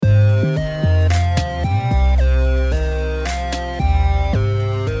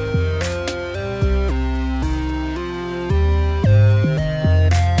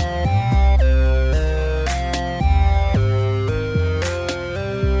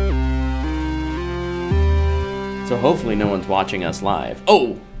So hopefully no one's watching us live.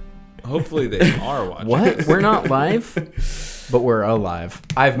 Oh! Hopefully they are watching. What? We're not live? But we're alive.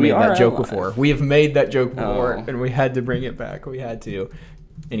 I've made that joke before. We have made that joke before, and we had to bring it back. We had to.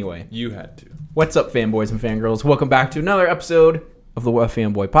 Anyway. You had to. What's up, fanboys and fangirls? Welcome back to another episode of the What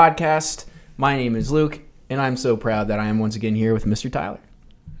Fanboy Podcast. My name is Luke, and I'm so proud that I am once again here with Mr. Tyler.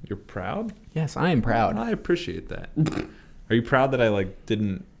 You're proud? Yes, I am proud. I appreciate that. Are you proud that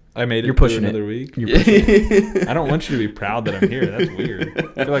I made it You're pushing through another week? You're pushing I don't want you to be proud that I'm here. That's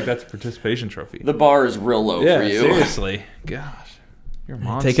weird. I feel like that's a participation trophy. The bar is real low for you. Seriously. Gosh. You're a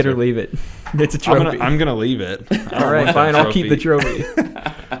monster. Take it or leave it. It's a trophy. I'm gonna leave it. All right, fine. I'll keep the trophy.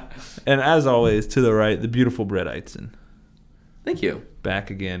 And as always, to the right, the beautiful Brett Eitzen. Thank you. Back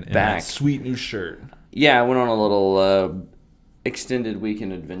again in that sweet new shirt. Yeah, I went on a little extended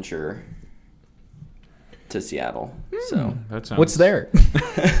weekend adventure to Seattle. So that sounds... What's there?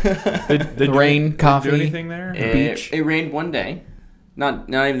 Did rain, coffee, do anything there? Beach. It rained one day. Not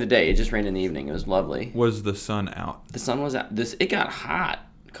even the day. It just rained in the evening. It was lovely. Was the sun out? The sun was out. It got hot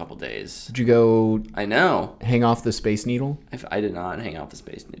a couple days. Did you go I know. hang off the Space Needle? I did not hang out the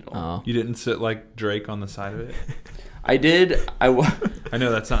Space Needle. Oh. You didn't sit like Drake on the side of it? I did. I know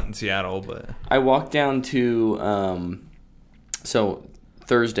that's not in Seattle, but... I walked down to... So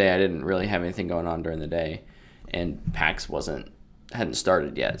Thursday, I didn't really have anything going on during the day, and PAX hadn't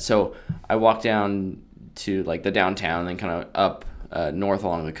started yet. So I walked down to like the downtown, and then kind of up north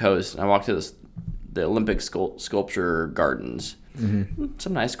along the coast. And I walked to the Olympic sculpture gardens. Mm-hmm.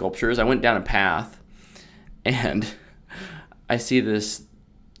 Some nice sculptures. I went down a path, and I see this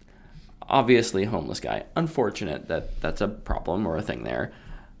obviously homeless guy. Unfortunate that that's a problem or a thing there.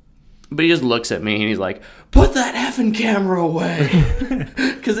 But he just looks at me and he's like, "Put that effing camera away."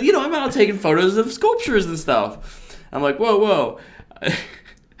 Because, I'm out taking photos of sculptures and stuff. I'm like, whoa. And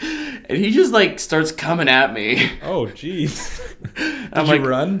he just, starts coming at me. Oh, jeez. Did you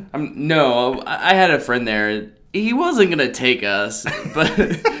run? No, I had a friend there. He wasn't going to take us, but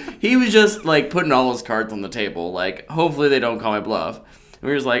he was just, putting all his cards on the table. Hopefully they don't call my bluff. And we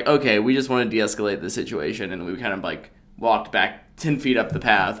were just like, okay, we just want to de-escalate the situation. And we kind of, walked back 10 feet up the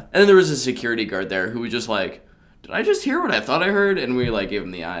path. And then there was a security guard there who was just like, "Did I just hear what I thought I heard?" And we gave him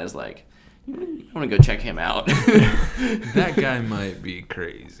the eyes you want to go check him out. That guy might be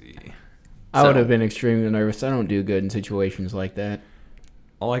crazy. I would have been extremely nervous. I don't do good in situations like that.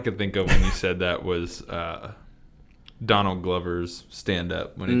 All I could think of when you said that was Donald Glover's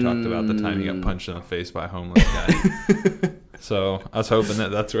stand-up when he talked about the time he got punched in the face by a homeless guy. So I was hoping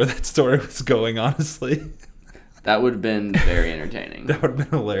that's where that story was going, honestly. That would have been very entertaining. That would have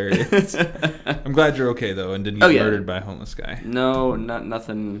been hilarious. I'm glad you're okay, though, and didn't get murdered by a homeless guy. No,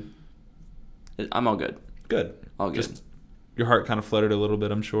 nothing. I'm all good. Good. All good. Just your heart kind of fluttered a little bit,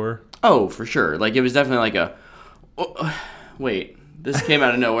 I'm sure. Oh, for sure. It was definitely wait, this came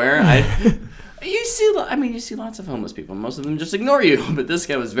out of nowhere. You see lots of homeless people. Most of them just ignore you. But this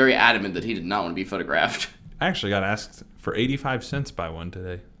guy was very adamant that he did not want to be photographed. I actually got asked for 85 cents by one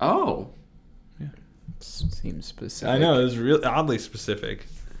today. Oh. Seems specific. I know, it was really oddly specific.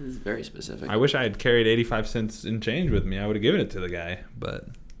 It was very specific. I wish I had carried 85 cents in change with me. I would have given it to the guy, but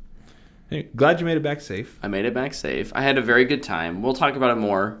hey, glad you made it back safe. I made it back safe. I had a very good time. We'll talk about it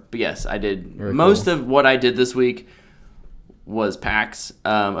more, but yes, I did. Very Most cool. of what I did this week was PAX.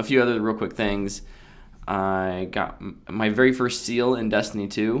 A few other real quick things. I got my very first seal in Destiny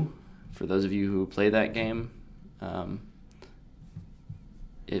 2. For those of you who play that game,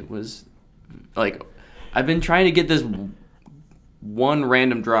 it was I've been trying to get this one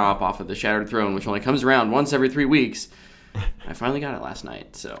random drop off of the Shattered Throne, which only comes around once every 3 weeks. I finally got it last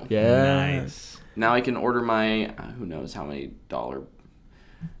night, so Yeah. Nice. now I can order my who knows how many dollar.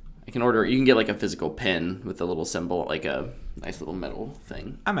 You can get a physical pin with a little symbol, a nice little metal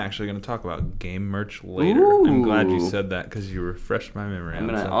thing. I'm actually going to talk about game merch later. Ooh. I'm glad you said that because you refreshed my memory.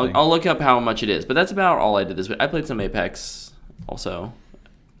 I'll look up how much it is, but that's about all I did this week. I played some Apex, also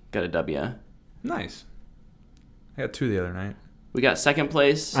got a W. Nice. I got 2 the other night. We got second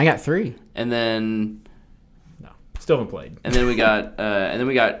place, I got 3. and then No, still haven't played. we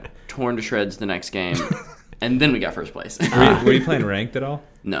got torn to shreds the next game, and then we got first place. Were you playing ranked at all?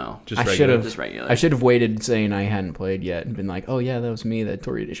 No, Just I regular? should have. just regular. I should have waited saying I hadn't played yet and been like, "Oh yeah, that was me that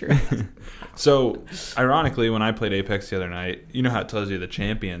tore you to shreds." So, ironically, when I played Apex the other night, you know how it tells you the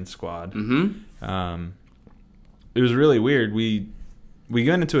champion squad? Mm-hmm. It was really weird. We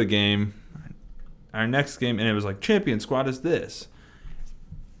got into a game, our next game, and it was champion squad is this.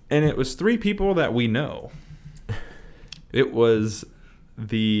 And it was 3 people that we know. It was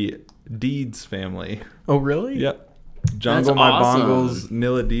the Deeds family. Oh really? Yep. Jungle That's My awesome. Bongles,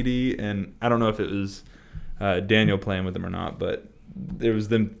 Nilla Didi, and I don't know if it was Daniel playing with them or not, but it was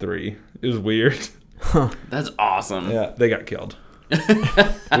them 3. It was weird. That's awesome. Yeah, they got killed.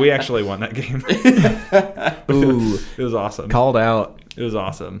 We actually won that game. Ooh, it was awesome. Called out. It was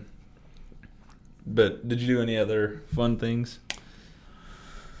awesome. But did you do any other fun things?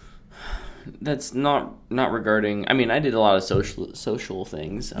 That's not regarding. I mean, I did a lot of social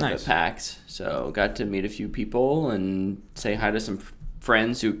things up Nice. at PAX, so got to meet a few people and say hi to some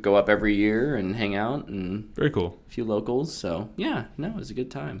friends who go up every year and hang out, and Very cool. a few locals. So yeah, no, it was a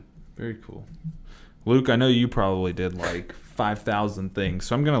good time. Very cool. Luke, I know you probably did like 5,000 things,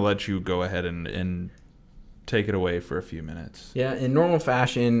 so I'm going to let you go ahead and take it away for a few minutes. Yeah, in normal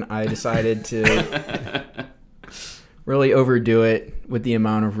fashion, I decided to really overdo it with the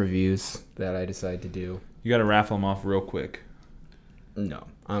amount of reviews that I decided to do. You got to raffle them off real quick. No,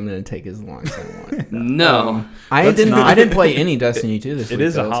 I'm gonna take as long as I want. No, I Let's didn't. not. I didn't play any Destiny 2 this It week.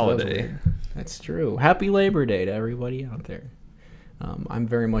 is a though, so that was holiday. weird. That's true. Happy Labor Day to everybody out there. I'm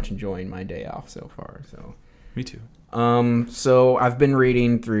very much enjoying my day off so far. So, Me too. so I've been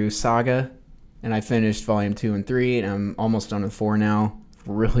reading through Saga, and I finished volume 2 and 3, and I'm almost done with 4 now.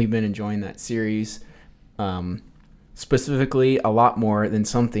 Really been enjoying that series. Specifically, a lot more than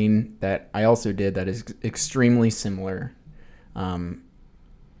something that I also did that is extremely similar.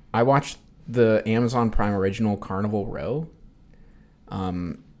 I watched the Amazon Prime original Carnival Row.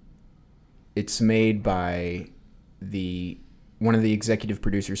 It's made by one of the executive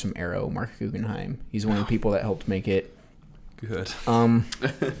producers from Arrow, Mark Guggenheim. He's one of the people that helped make it. Good. Um,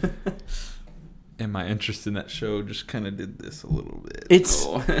 And my interest in that show just kind of did this a little bit. it's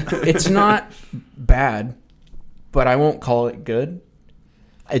Oh. it's not bad, but I won't call it good.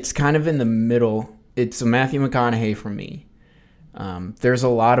 It's kind of in the middle. It's a Matthew McConaughey for me. There's a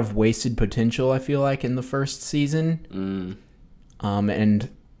lot of wasted potential, I feel like, in the first season. And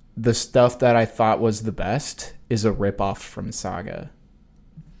the stuff that I thought was the best is a ripoff from Saga.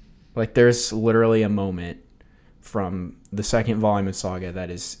 Like, there's literally a moment from the second volume of Saga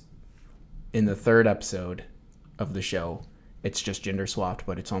that is in the 3rd episode of the show. It's just gender swapped,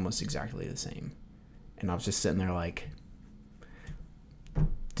 but it's almost exactly the same. And I was just sitting there like,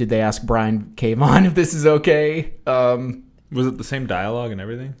 did they ask Brian K. Vaughan if this is okay? Was it the same dialogue and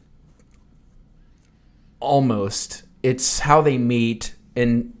everything? Almost. It's how they meet,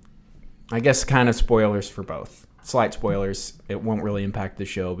 and I guess kind of spoilers for both. Slight spoilers. It won't really impact the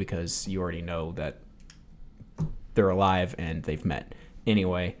show because you already know that they're alive and they've met.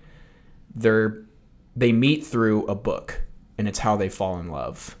 Anyway, they meet through a book, and it's how they fall in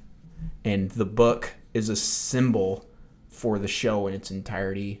love. And the book is a symbol for the show in its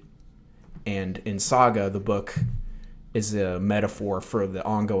entirety. And in Saga, the book is a metaphor for the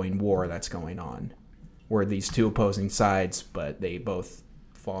ongoing war that's going on, where these two opposing sides, but they both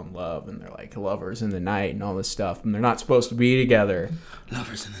fall in love, and they're like lovers in the night and all this stuff, and they're not supposed to be together.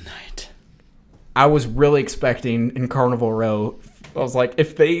 Lovers in the night. I was really expecting in Carnival Row, I was like,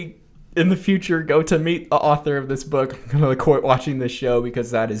 if they in the future go to meet the author of this book, I'm going to quit watching this show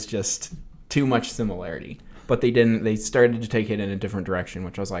because that is just too much similarity. But they didn't. They started to take it in a different direction,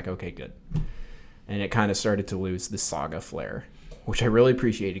 which I was like, okay, good. And it kind of started to lose the Saga flair, which I really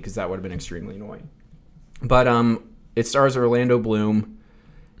appreciated because that would have been extremely annoying. But it stars Orlando Bloom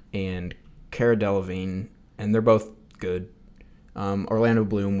and Cara Delevingne, and they're both good. Orlando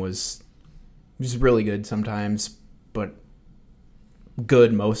Bloom was really good sometimes, but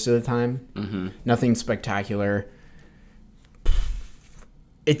good most of the time. Mm-hmm. Nothing spectacular.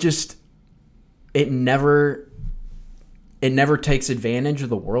 It never takes advantage of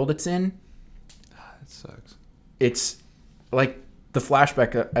the world it's in. That sucks. It's like the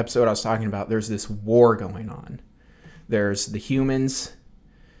flashback episode I was talking about. There's this war going on. There's the humans,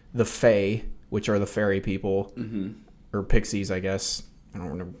 the Fae, which are the fairy people, or pixies, I guess. I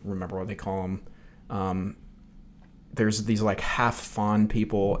don't remember what they call them. There's these like half fawn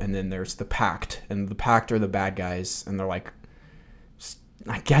people, and then there's the Pact, and the Pact are the bad guys, and they're like,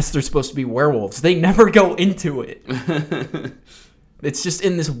 I guess they're supposed to be werewolves. They never go into it. It's just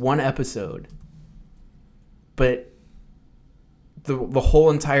in this one episode. But the whole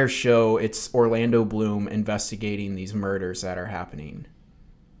entire show, it's Orlando Bloom investigating these murders that are happening.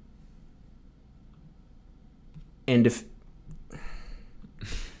 And if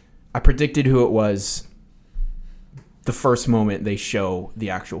I predicted who it was the first moment they show the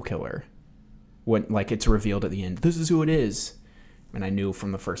actual killer, when like it's revealed at the end, this is who it is. And I knew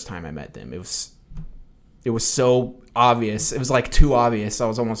from the first time I met them. It was so obvious. It was like too obvious. I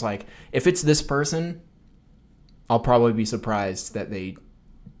was almost like, if it's this person, I'll probably be surprised that they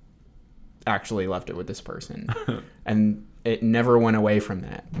actually left it with this person. And it never went away from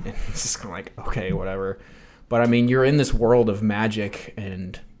that. And it's just kind of like, okay, whatever. But I mean, you're in this world of magic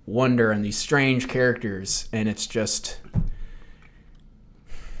and wonder and these strange characters, and it's just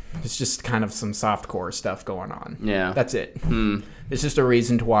kind of some softcore stuff going on. Yeah. That's it. It's just a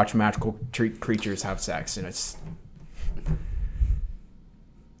reason to watch magical creatures have sex, and it's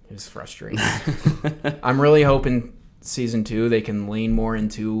frustrating. I'm really hoping season 2 they can lean more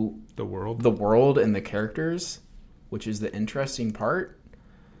into The world. the world and the characters, which is the interesting part.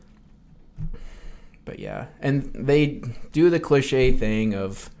 But yeah, and they do the cliche thing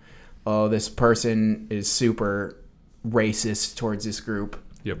of, oh, this person is super racist towards this group,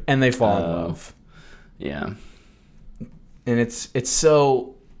 Yep. and they fall in love. Yeah. And it's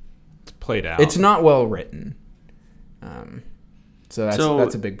so It's played out. it's not well written. So So-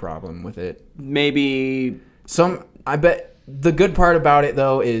 that's a big problem with it. Maybe. I bet the good part about it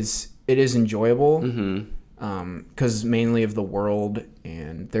though is it is enjoyable. Because mainly of the world,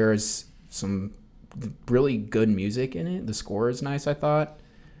 and there's some really good music in it. The score is nice, I thought.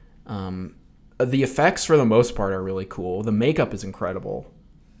 The effects for the most part are really cool. The makeup is incredible.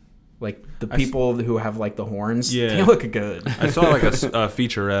 Like the people who have like the horns, Yeah. they look good. I saw like a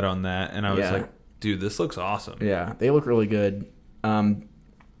featurette on that, and I was Yeah. like, dude, this looks awesome. Yeah, they look really good.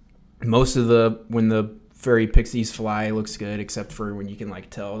 Most of when the fairy pixies fly looks good, except for when you can like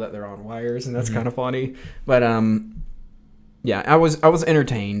tell that they're on wires, and that's kind of funny. But yeah, I was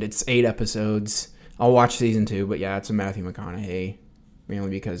entertained. It's 8 episodes. I'll watch season 2, but yeah, it's a Matthew McConaughey,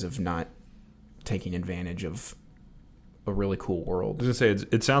 mainly because of not taking advantage of a really cool world. I was gonna say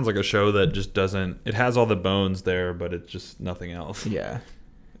it sounds like a show that just doesn't. It has all the bones there, but it's just nothing else. Yeah,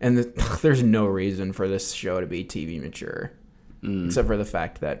 and there's no reason for this show to be TV mature, except for the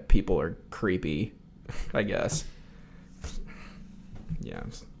fact that people are creepy, I guess. Yeah,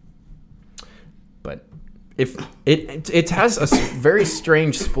 but if it has a very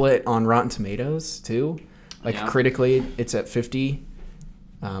strange split on Rotten Tomatoes too, like Yeah. critically it's at 50.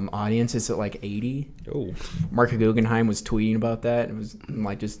 Audience is at like 80. Oh, Mark Guggenheim was tweeting about that. It was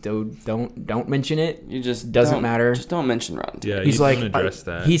like, just don't mention it. You just Doesn't don't- matter. Just don't mention Rotten yeah. Tomatoes. He's you like, don't address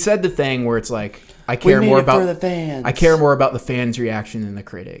that. he said the thing where it's like, I We care made more it about for the fans. I care more about the fans' reaction than the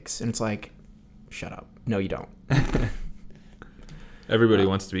critics, and it's like, shut up. No, you don't. Everybody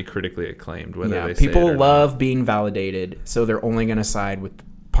wants to be critically acclaimed, whether Yeah, they say people it or love being validated, so they're only going to side with the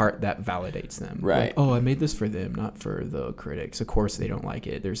part that validates them. Right. Like, oh, I made this for them, not for the critics. Of course, they don't like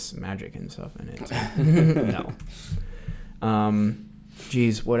it. There's magic and stuff in it. So. No.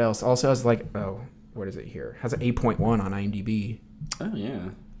 Geez, what else? Also has like, what is it here? Has an 8.1 on IMDb, Oh yeah.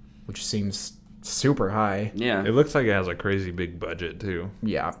 which seems super high. Yeah. It looks like it has a crazy big budget too.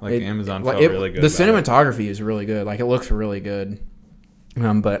 Yeah, Like, Amazon felt really good The about it. cinematography is really good. Like, it looks really good.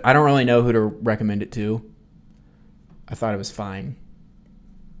 But I don't really know who to recommend it to. I thought it was fine.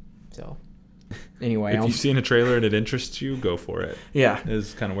 So, anyway, If you've seen a trailer and it interests you, go for it. yeah.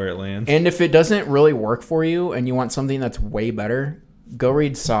 Is kind of where it lands. And if it doesn't really work for you and you want something that's way better, go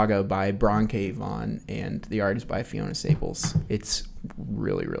read Saga by Bron K. Vaughan, and the art is by Fiona Staples. It's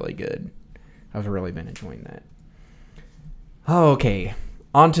really, really good. I've really been enjoying that. Okay,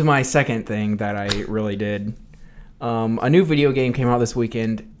 on to my second thing that I really did. A new video game came out this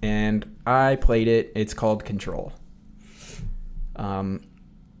weekend, and I played it. It's called Control.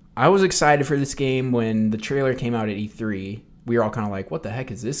 I was excited for this game when the trailer came out at E3. We were all kind of like, what the heck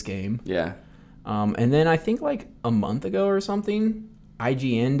is this game? Yeah. And then I think like a month ago or something,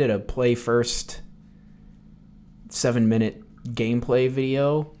 IGN did a play first 7-minute gameplay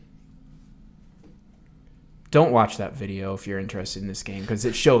video. Don't watch that video if you're interested in this game, because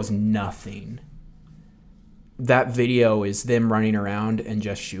it shows nothing. That video is them running around and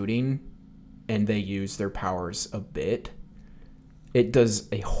just shooting, and they use their powers a bit. It does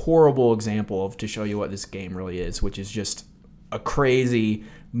a horrible example to show you what this game really is, which is just a crazy,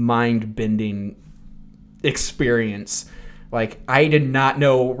 mind-bending experience. Like, I did not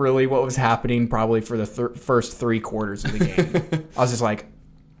know really what was happening probably for the first 3 quarters of the game. I was just like,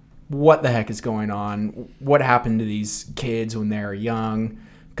 what the heck is going on? What happened to these kids when they were young?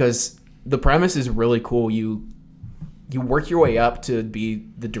 Because the premise is really cool. You work your way up to be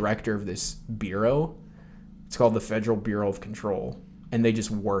the director of this bureau. It's called the Federal Bureau of Control, and they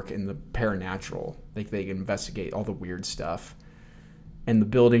just work in the paranatural. Like, they investigate all the weird stuff. And the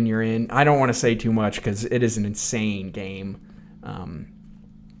building you're in, I don't want to say too much because it is an insane game.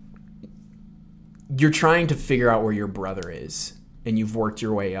 You're trying to figure out where your brother is, and you've worked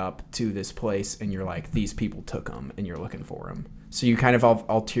your way up to this place, and you're like, these people took him, and you're looking for him. So you kind of have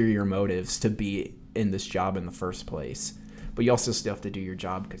ulterior motives to be in this job in the first place. But you also still have to do your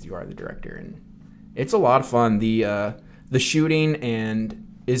job because you are the director, and it's a lot of fun. The shooting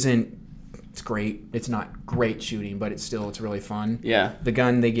isn't It's great. It's not great shooting, but it's really fun. Yeah. The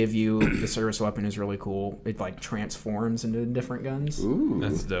gun they give you, the service weapon, is really cool. It like transforms into different guns. Ooh.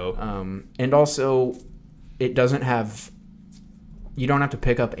 That's dope. And also, it doesn't have. You don't have to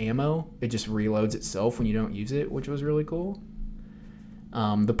pick up ammo. It just reloads itself when you don't use it, which was really cool.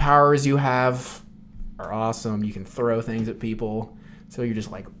 The powers you have are awesome. You can throw things at people. So you're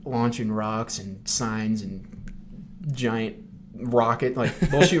just like launching rocks and signs and giant rocket. Like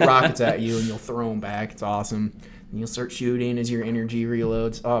they'll shoot rockets at you and you'll throw them back. It's awesome. And you'll start shooting as your energy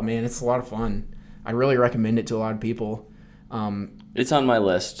reloads. Oh man, it's a lot of fun. I really recommend it to a lot of people. It's on my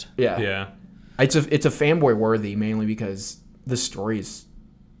list. Yeah. Yeah. It's a fanboy worthy mainly because the story is.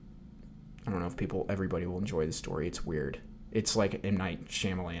 I don't know if everybody will enjoy the story. It's weird. It's like M. Night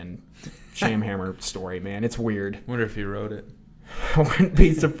Shyamalan, Shamhammer story, man. It's weird. Wonder if he wrote it. I wouldn't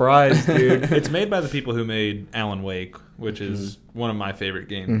be surprised, dude. It's made by the people who made Alan Wake, which is one of my favorite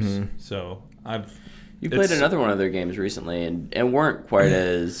games. So You played another one of their games recently and weren't quite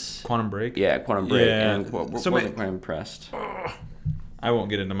as Quantum Break. Yeah, Quantum Break. Yeah. And wasn't quite impressed. I won't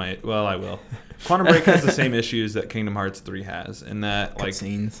get into I will. Quantum Break has the same issues that Kingdom Hearts 3 has, in that like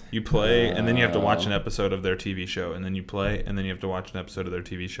Cutscenes. you play and then you have to watch an episode of their TV show, and then you play and then you have to watch an episode of their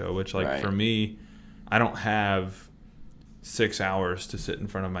TV show. Which for me, I don't have 6 hours to sit in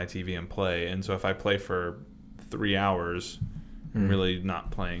front of my TV and play, and so if I play for 3 hours, I'm really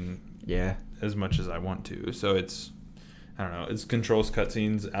not playing as much as I want to. So it's, I don't know, it's controls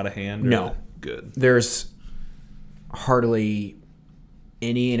cutscenes out of hand. No, good. There's hardly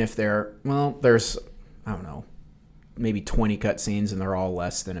any, and if there's I don't know, maybe 20 cutscenes, and they're all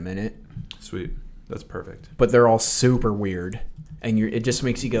less than a minute. Sweet, that's perfect. But they're all super weird. And it just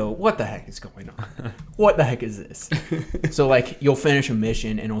makes you go, what the heck is going on? What the heck is this? So, like, you'll finish a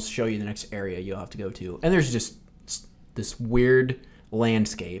mission, and it'll show you the next area you'll have to go to. And there's just this weird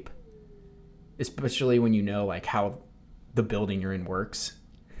landscape, especially when you know, like, how the building you're in works.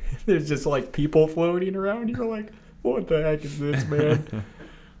 There's just, like, people floating around. You're like, what the heck is this, man?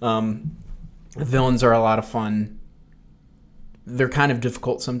 Villains are a lot of fun. They're kind of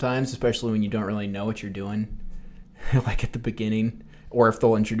difficult sometimes, especially when you don't really know what you're doing. Like at the beginning, or if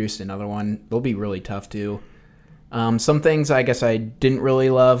they'll introduce another one, they'll be really tough too. Some things I guess I didn't really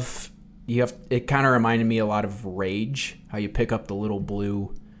love. It kind of reminded me a lot of Rage, how you pick up the little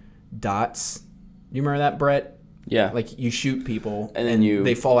blue dots. You remember that, Brett? Yeah. Like you shoot people and then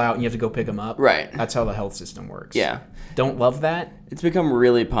they fall out and you have to go pick them up. Right. That's how the health system works. Yeah. Don't love that. It's become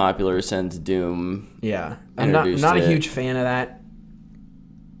really popular since Doom. Yeah. I'm not a huge fan of that.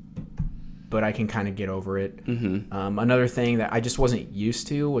 But I can kind of get over it. Mm-hmm. Another thing that I just wasn't used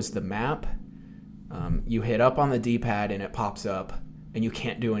to was the map. You hit up on the D-pad and it pops up, and you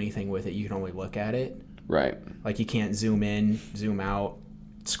can't do anything with it. You can only look at it. Right. Like you can't zoom in, zoom out,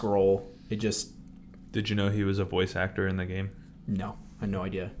 scroll. It just... Did you know he was a voice actor in the game? No, I had no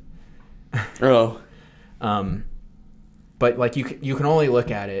idea. Oh. But like you can only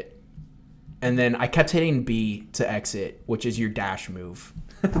look at it, and then I kept hitting B to exit, which is your dash move.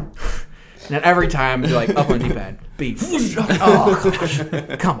 And then every time, you're like, up on the D-pad, B. Oh, gosh.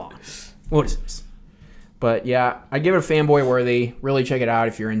 Come on. What is this? But yeah, I give it a fanboy worthy. Really check it out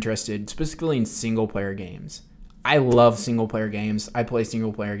if you're interested, specifically in single-player games. I love single-player games. I play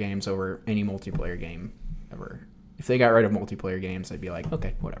single-player games over any multiplayer game ever. If they got rid of multiplayer games, I'd be like,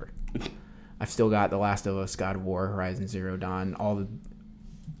 okay, whatever. I've still got The Last of Us, God of War, Horizon Zero Dawn, all the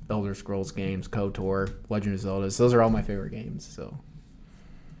Elder Scrolls games, KOTOR, Legend of Zelda. Those are all my favorite games, so...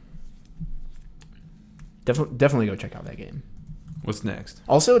 Definitely go check out that game. What's next?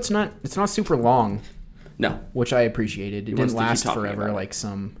 Also, it's not super long. No. Which I appreciated. It didn't last forever like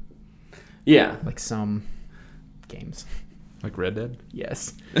some games. Like Red Dead?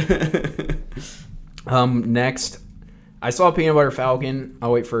 Yes. Next, I saw Peanut Butter Falcon.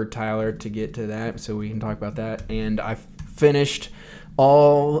 I'll wait for Tyler to get to that so we can talk about that. And I finished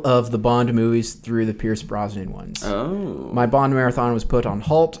all of the Bond movies through the Pierce Brosnan ones. Oh. My Bond marathon was put on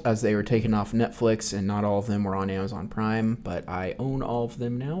halt as they were taken off Netflix, and not all of them were on Amazon Prime, but I own all of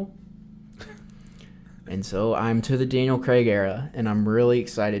them now. And so I'm to the Daniel Craig era, and I'm really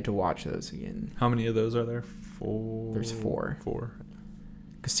excited to watch those again. How many of those are there? 4? There's 4. 4.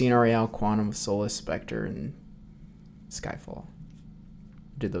 Casino Royale, Quantum of Solace, Spectre, and Skyfall.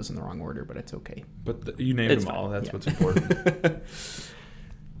 Did those in the wrong order, but it's okay. But you named them all. That's what's important.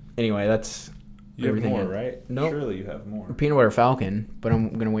 Anyway, that's you have everything. More, right? No. Surely you have more. Peanut Butter Falcon, but I'm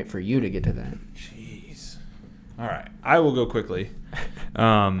going to wait for you to get to that. Jeez. All right. I will go quickly.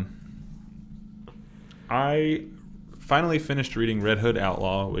 I finally finished reading Red Hood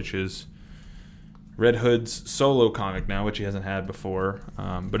Outlaw, which is Red Hood's solo comic now, which he hasn't had before.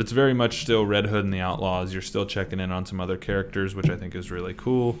 But it's very much still Red Hood and the Outlaws. You're still checking in on some other characters, which I think is really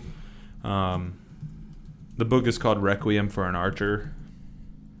cool. The book is called Requiem for an Archer.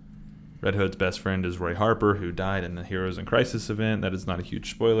 Red Hood's best friend is Roy Harper, who died in the Heroes in Crisis event. That is not a huge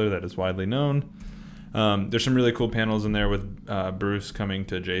spoiler. That is widely known. There's some really cool panels in there with Bruce coming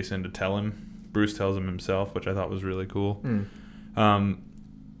to Jason to tell him. Bruce tells him himself, which I thought was really cool.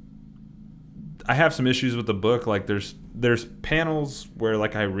 I have some issues with the book. Like there's panels where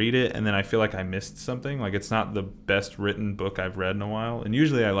like I read it and then I feel like I missed something. Like it's not the best written book I've read in a while. And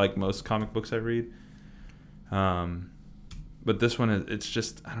usually I like most comic books I read. But this one, it's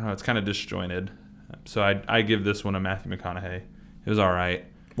just, I don't know, it's kind of disjointed. So I give this one a Matthew McConaughey. It was all right.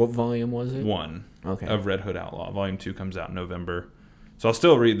 What volume was it? 1 Okay. of Red Hood Outlaw. Volume 2 comes out in November. So I'll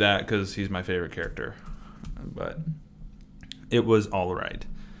still read that because he's my favorite character. But it was all right.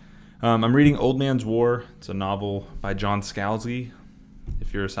 I'm reading Old Man's War. It's a novel by John Scalzi.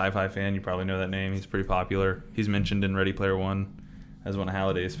 If you're a sci-fi fan, you probably know that name. He's pretty popular. He's mentioned in Ready Player One as one of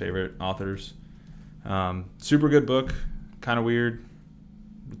Halliday's favorite authors. Super good book. Kind of weird.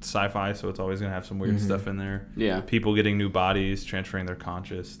 It's sci-fi, so it's always going to have some weird stuff in there. Yeah. People getting new bodies, transferring their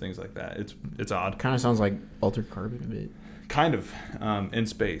conscious, things like that. It's odd. Kind of sounds like Altered Carbon a bit. Kind of. In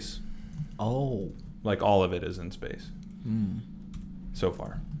space. Oh. Like all of it is in space. So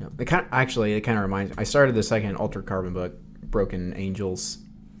far. Yeah. It kind of reminds. I started the second Altered Carbon book, Broken Angels.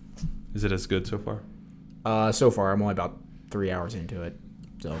 Is it as good so far? So far, I'm only about 3 hours into it,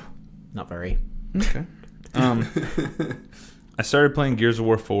 so not very. Okay. I started playing Gears of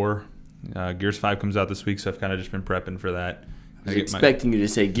War 4. Gears 5 comes out this week, so I've kind of just been prepping for that. I was expecting you to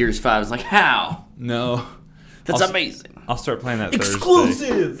say Gears 5. I was like, how? No. That's amazing. I'll start playing that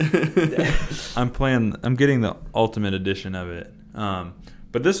Exclusive! Thursday. I'm getting the Ultimate Edition of it.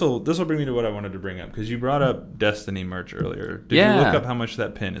 But this will bring me to what I wanted to bring up, because you brought up Destiny merch earlier. Did you look up how much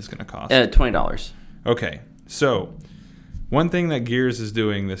that pin is going to cost? $20. Okay. So, one thing that Gears is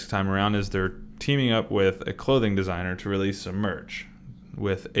doing this time around is they're teaming up with a clothing designer to release some merch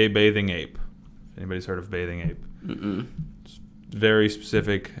with A Bathing Ape. If anybody's heard of Bathing Ape. It's very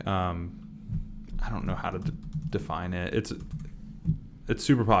specific. I don't know how to define it. It's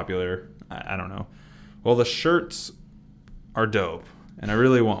super popular. I don't know. Well, the shirts are dope, and I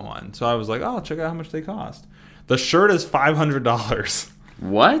really want one. So I was like, oh, I'll check out how much they cost. The shirt is $500.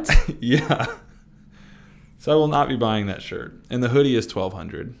 What? Yeah. So I will not be buying that shirt. And the hoodie is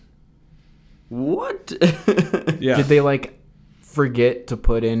 $1,200. What? Yeah. Did they forget to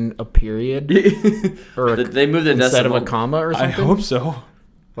put in a period or They moved the instead of decimal. a comma or something? I hope so.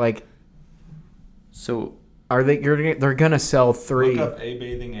 So Are they? They're gonna sell 3. Look up A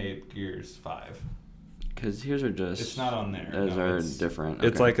Bathing Ape Gears 5. because here's are just. It's not on there. Those No, are it's different.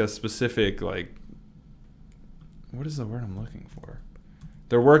 It's Okay. like a specific what is the word I'm looking for?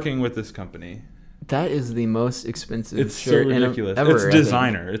 They're working with this company. That is the most expensive It's so shirt ridiculous. ever. It's I think.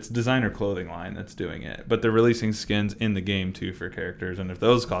 designer. It's designer clothing line that's doing it. But they're releasing skins in the game too for characters, and if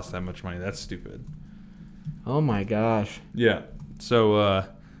those cost that much money, that's stupid. Oh my gosh. Yeah. So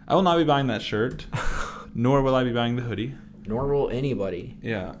I will not be buying that shirt, nor will I be buying the hoodie. Nor will anybody,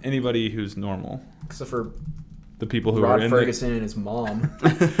 Yeah, anybody who's normal. except for The people who are Rod in Ferguson and his mom.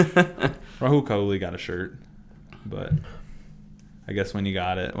 Rahul Kohli got a shirt, but I guess when you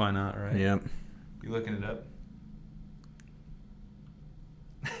got it, why not, right? Yep. You looking it up?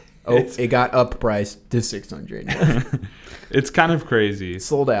 Oh, it got up priced to $600. It's kind of crazy.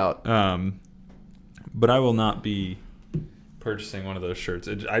 Sold out. But I will not be purchasing one of those shirts.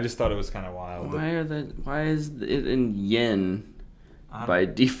 I just thought it was kind of wild. Why is it in yen by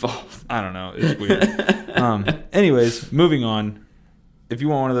default? I don't know. It's weird. Anyways, moving on. If you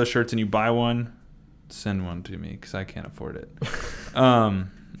want one of those shirts and you buy one, send one to me because I can't afford it.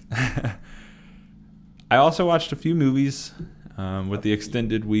 I also watched a few movies with the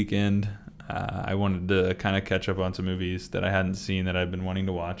extended weekend. I wanted to kind of catch up on some movies that I hadn't seen that I've been wanting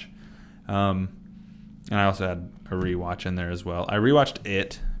to watch. And I also had a rewatch in there as well. I rewatched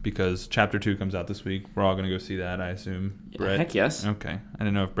It because Chapter 2 comes out this week. We're all going to go see that, I assume. Brett? Heck yes. Okay. I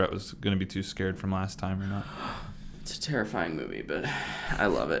didn't know if Brett was going to be too scared from last time or not. It's a terrifying movie, but I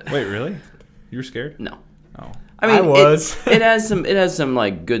love it. Wait, really? You were scared? No. Oh. I mean, I was. It has some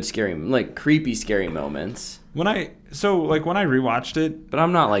like good scary, like creepy scary moments. When I rewatched it, But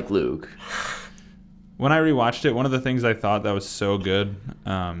I'm not like Luke. one of the things I thought that was so good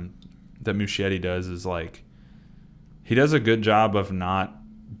that Muschietti does is he does a good job of not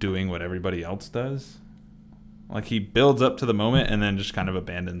doing what everybody else does. Like he builds up to the moment and then just kind of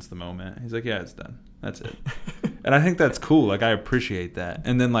abandons the moment. He's like, yeah, it's done. That's it. And I think that's cool. Like I appreciate that.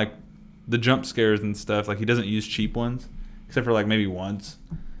 And then the jump scares and stuff, like he doesn't use cheap ones, except for like maybe once.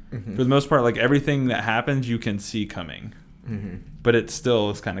 Mm-hmm. For the most part, like everything that happens, you can see coming, but it still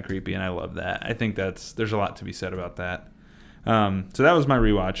is kind of creepy, and I love that. I think there's a lot to be said about that. So that was my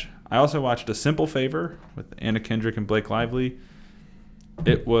rewatch. I also watched A Simple Favor with Anna Kendrick and Blake Lively.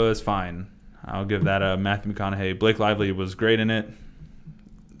 It was fine. I'll give that a Matthew McConaughey. Blake Lively was great in it.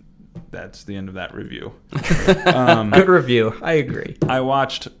 That's the end of that review. Good review. I agree. I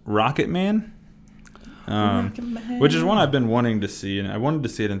watched Rocket Man, which is one I've been wanting to see, and I wanted to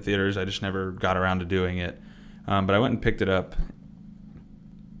see it in theaters. I just never got around to doing it. But I went and picked it up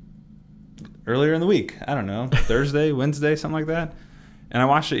earlier in the week. I don't know, Thursday, Wednesday, something like that. And I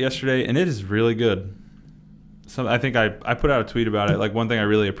watched it yesterday, and it is really good. So I think I put out a tweet about it. Like, one thing I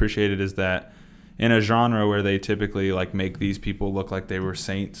really appreciated is that in a genre where they typically like make these people look like they were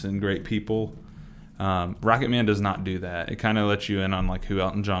saints and great people, Rocket Man does not do that. It kind of lets you in on like who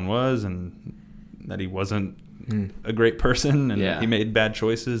Elton John was and that he wasn't a great person and he made bad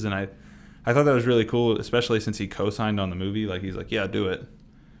choices. And I thought that was really cool, especially since he co-signed on the movie. Like, he's like, yeah, do it.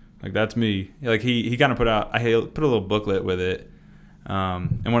 Like, that's me. Like, he kind of put a little booklet with it.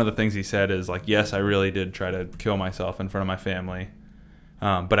 And one of the things he said is like, yes, I really did try to kill myself in front of my family,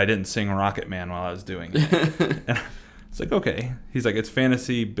 but I didn't sing Rocket Man while I was doing it. And it's like, okay. He's like, it's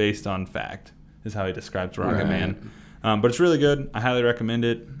fantasy based on fact is how he describes Rocket Man. But it's really good. I highly recommend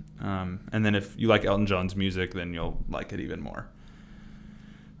it. And then if you like Elton John's music, then you'll like it even more.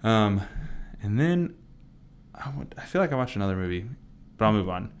 And then I feel like I watched another movie, but I'll move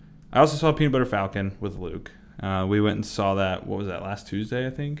on. I also saw Peanut Butter Falcon with Luke. We went and saw that, what was that, last Tuesday, I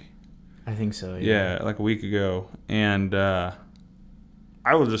think? I think so, yeah. Yeah, like a week ago. And I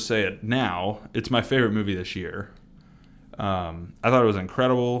will just say it now. It's my favorite movie this year. I thought it was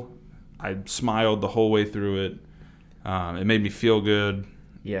incredible. I smiled the whole way through it. It made me feel good.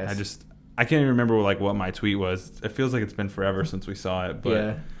 Yes. I can't even remember like what my tweet was. It feels like it's been forever since we saw it. But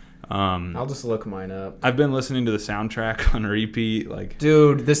yeah. I'll just look mine up. I've been listening to the soundtrack on repeat. Like,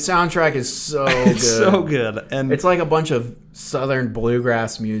 dude, the soundtrack is so good. It's so good. And it's like a bunch of southern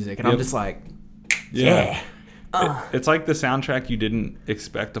bluegrass music. And I'm just like, yeah. It's like the soundtrack you didn't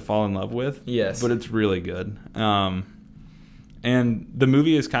expect to fall in love with. Yes. But it's really good. And the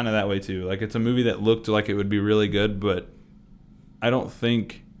movie is kind of that way too. Like, it's a movie that looked like it would be really good, but I don't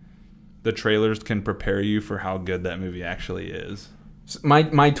think the trailers can prepare you for how good that movie actually is.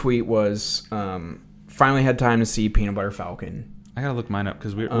 My tweet was, finally had time to see Peanut Butter Falcon. I gotta look mine up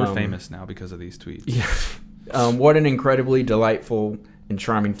because we're famous now because of these tweets. Yeah. What an incredibly delightful and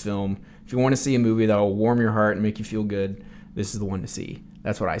charming film. If you want to see a movie that will warm your heart and make you feel good, this is the one to see.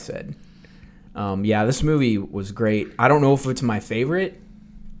 That's what I said. This movie was great. I don't know if it's my favorite.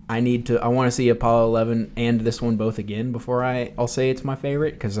 I want to see Apollo 11 and this one both again before I'll say it's my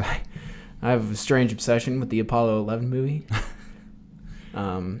favorite, because I have a strange obsession with the Apollo 11 movie.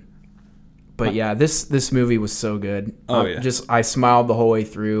 But yeah, this movie was so good. I smiled the whole way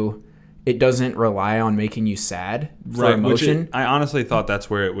through. It doesn't rely on making you sad for emotion. I honestly thought that's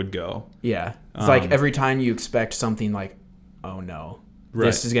where it would go. Yeah. It's like every time you expect something like, oh no,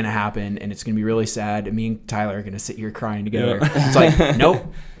 this is going to happen and it's going to be really sad, and me and Tyler are going to sit here crying together. Yeah. It's like, nope.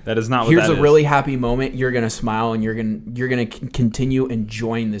 That is not what Here's that a is. Really happy moment. You're going to smile and you're going to continue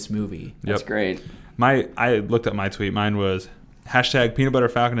enjoying this movie. That's great. I looked at my tweet. Mine was, # Peanut Butter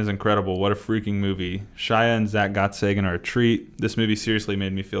Falcon is incredible. What a freaking movie. Shia and Zach Gottsagen are a treat. This movie seriously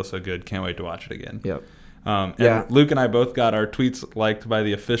made me feel so good. Can't wait to watch it again. Yep. And Luke and I both got our tweets liked by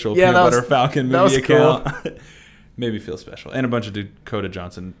the official Peanut Butter Falcon movie account. Cool. Made me feel special. And a bunch of Dakota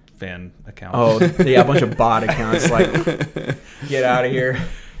Johnson fan accounts. Oh, yeah, a bunch of bot accounts. Like, get out of here.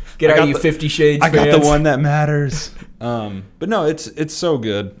 Get out, you 50 Shades fans. I got the one that matters. But no, it's so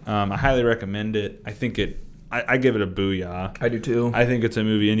good. I highly recommend it. I think I give it a booyah. I do too. I think it's a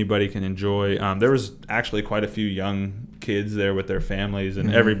movie anybody can enjoy. There was actually quite a few young kids there with their families,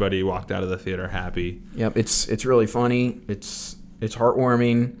 and everybody walked out of the theater happy. Yep, it's really funny. It's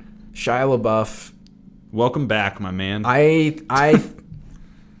heartwarming. Shia LaBeouf. Welcome back, my man. I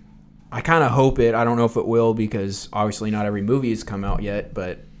kind of hope it. I don't know if it will, because obviously not every movie has come out yet,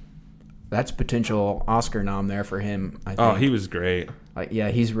 but that's potential Oscar nom there for him, I think. Oh, he was great.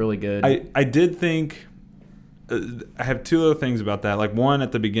 He's really good. I did think... I have two other things about that. Like, one,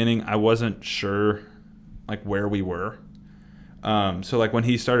 at the beginning, I wasn't sure, like, where we were. So, like, when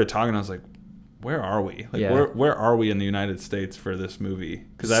he started talking, I was like, where are we? Like, where are we in the United States for this movie?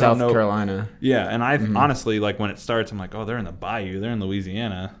 Because I don't know. South Carolina. Yeah, and I honestly, like, when it starts, I'm like, oh, they're in the bayou. They're in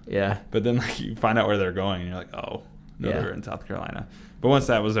Louisiana. Yeah. But then, like, you find out where they're going, and you're like, oh, no, they're in South Carolina. But once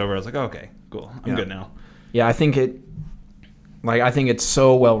that was over, I was like, oh, okay, cool. I'm good now. Yeah, I think Like, I think it's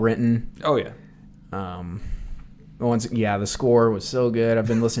so well written. Oh yeah. The score was so good. I've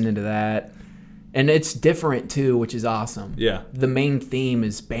been listening to that. And it's different, too, which is awesome. Yeah. The main theme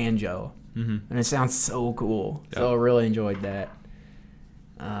is banjo. And it sounds so cool. Yeah. So I really enjoyed that.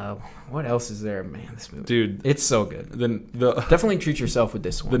 What else is there? Man, this movie. Dude, It's so good. the Definitely treat yourself with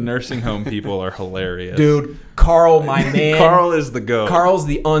this the one. nursing home people are hilarious. Dude, Carl, my man. Carl is the GOAT. Carl's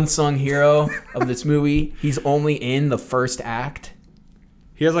the unsung hero of this movie. He's only in the first act.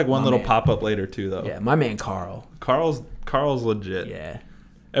 He has like one My little man. pop up later too, though. Yeah, my man Carl. Carl's legit. Yeah.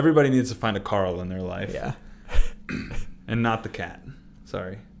 Everybody needs to find a Carl in their life. Yeah. And not the cat.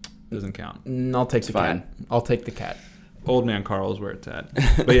 Sorry, doesn't count. I'll take the fine. cat. I'll take the cat. Old man Carl is where it's at.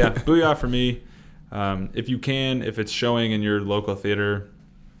 But yeah, Booyah for me. If you can, if it's showing in your local theater,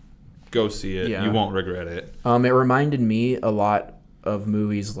 go see it. Yeah. You won't regret it. It reminded me a lot of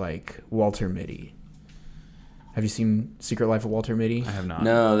movies like Walter Mitty. Have you seen Secret Life of Walter Mitty? I have not.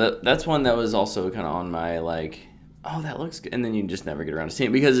 No, that's one that was also kind of on my like, oh, that looks good, and then you just never get around to seeing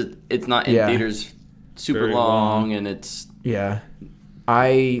it because it's not in Yeah. theaters super Very long, long. and it's Yeah.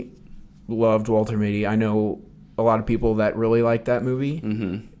 I loved Walter Mitty. I know a lot of people that really like that movie.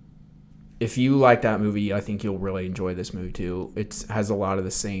 mm-hmm. If you like that movie, I think you'll really enjoy this movie too. It has a lot of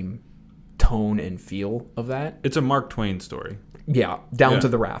the same tone and feel of that. It's a Mark Twain story. Yeah, down Yeah. to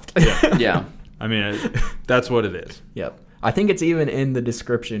the raft. Yeah. Yeah. I mean, that's what it is. Yep. I think it's even in the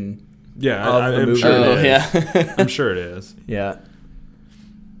description. Yeah, Of the I'm movie. sure Oh, it is. yeah. I'm sure it is. Yeah.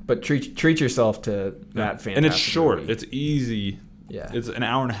 But treat yourself to that fantastic And it's short. movie. It's easy. Yeah. It's an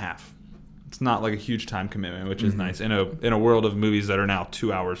hour and a half. It's not like a huge time commitment, which Mm-hmm. is nice in a world of movies that are now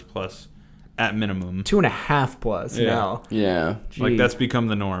 2 hours plus at minimum. 2.5 plus Yeah. now. Yeah. Like Jeez. that's become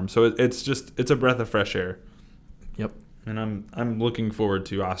the norm. So it's a breath of fresh air. Yep. And I'm looking forward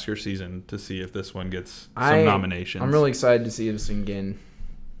to Oscar season to see if this one gets some I- nominations. I'm really excited to see this again.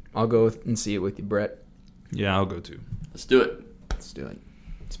 I'll go and see it with you, Brett. Yeah, I'll go too. Let's do it. Let's do it.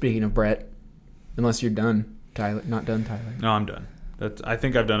 Speaking of Brett, unless you're done, Tyler. Not done, Tyler. No, I'm done. I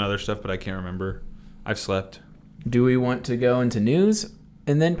think I've done other stuff, but I can't remember. I've slept. Do we want to go into news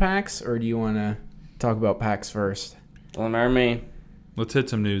and then PAX, or do you want to talk about PAX first? Don't matter me. Let's hit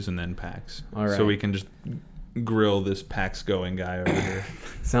some news and then PAX. All right. So we can just grill this PAX going guy over here.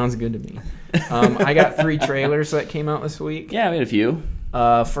 Sounds good to me. I got 3 trailers that came out this week. Yeah, we had a few.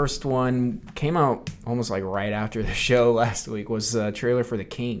 First one came out almost like right after the show last week. Was a trailer for The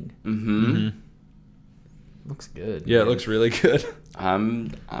King. Mm-hmm. Looks good. Yeah, man. it looks really good.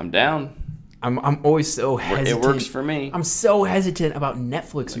 I'm down. I'm always so hesitant. It works for me. I'm so hesitant about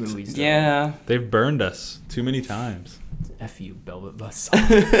Netflix movies. Though. Yeah. They've burned us too many times. F you, Velvet Bus.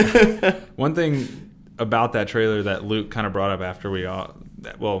 One thing about that trailer that Luke kind of brought up after we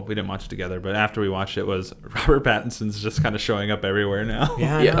didn't watch it together, but after we watched it was Robert Pattinson's just kind of showing up everywhere now.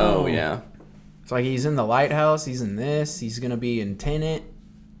 Yeah. I Yeah. know. Oh, yeah. It's like he's in The Lighthouse. He's in this. He's gonna be in Tenet.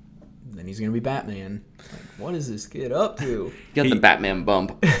 Then he's gonna be Batman. Like, what is this kid up to? You got He- the Batman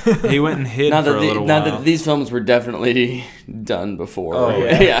bump. He went and hid for a little not while. that these films were definitely done before. Oh,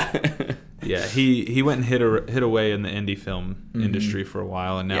 right? yeah. Yeah, he went and hid away in the indie film industry for a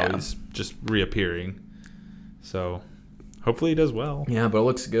while, and now Yeah. he's just reappearing. So hopefully he does well. Yeah, but it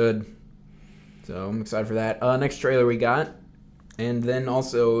looks good. So I'm excited for that. Next trailer we got. And then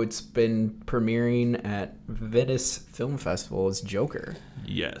also it's been premiering at Venice Film Festival is Joker.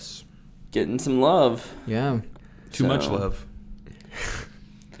 Yes. Getting some love. Yeah. Too much So- love.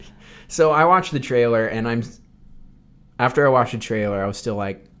 So I watched the trailer and after I watched the trailer I was still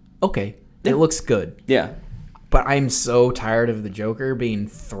like, okay, it looks good. Yeah. But I'm so tired of the Joker being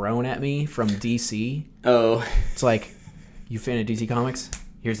thrown at me from DC. Oh. It's like, you fan of DC Comics?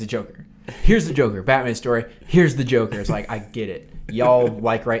 Here's the Joker. Here's the Joker. Batman story. Here's the Joker. It's like, I get it. Y'all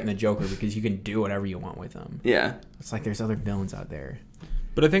like writing the Joker because you can do whatever you want with them. Yeah. It's like there's other villains out there.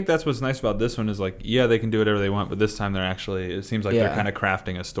 But I think that's what's nice about this one is like, yeah, they can do whatever they want, but this time it seems like Yeah. they're kind of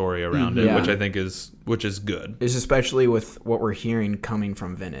crafting a story around it, Yeah. which I think is good. It's especially with what we're hearing coming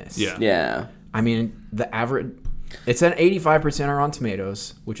from Venice. Yeah. Yeah. I mean, the average, it's at 85% are on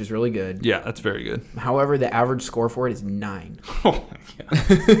Tomatoes, which is really good. Yeah, that's very good. However, the average score for it is 9. Oh my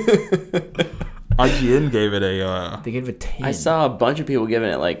god. IGN gave it a They gave it 10. I saw a bunch of people giving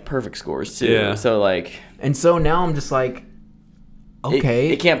it like perfect scores too. Yeah. So like And so now I'm just like, okay.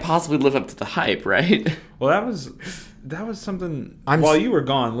 it can't possibly live up to the hype, right? well, that was something. I'm while s- you were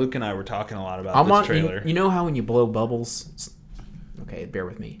gone, Luke and I were talking a lot about I'm this on, trailer. you know how when you blow bubbles? Okay, bear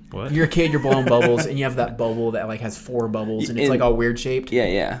with me. What? You're a kid, you're blowing bubbles, and you have that bubble that like has 4 bubbles, and it's like all weird shaped. Yeah,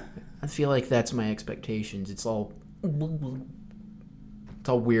 yeah. I feel like that's my expectations. It's all. It's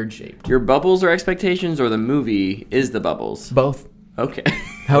all weird shaped. Your bubbles are expectations, or the movie is the bubbles? Both. Okay.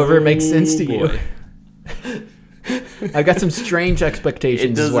 However it makes sense to boy. you. I've got some strange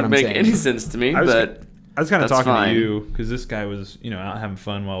expectations, It is what doesn't I'm make saying. any sense to me, I was kind of that's talking fine. to you because this guy was, out having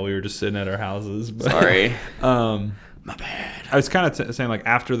fun while we were just sitting at our houses. But, Sorry. My bad. I was kind of saying, like,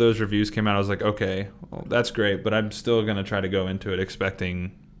 after those reviews came out, I was like, okay, well, that's great, but I'm still going to try to go into it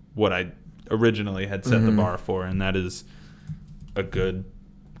expecting what I originally had set the bar for, and that is a good,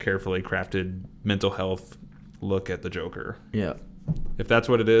 carefully crafted mental health look at the Joker. Yeah. If that's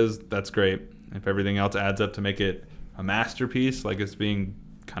what it is, that's great. If everything else adds up to make it a masterpiece, like it's being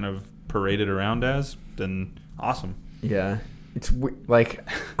kind of paraded around as, then awesome. Yeah. It's like,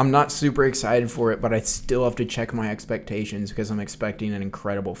 I'm not super excited for it, but I still have to check my expectations because I'm expecting an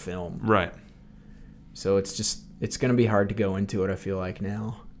incredible film. Right. So it's going to be hard to go into it, I feel like,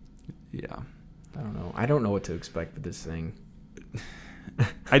 now. Yeah. I don't know. I don't know what to expect with this thing.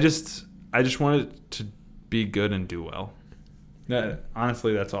 I just want it to be good and do well.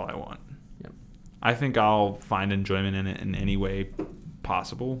 Honestly, that's all I want. Yep. I think I'll find enjoyment in it in any way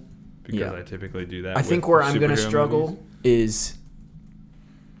possible because Yeah. I typically do that. I think with where I'm going to superhero struggle movies. is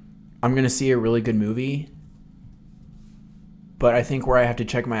I'm going to see a really good movie, but I think where I have to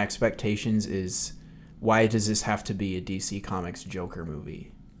check my expectations is why does this have to be a DC Comics Joker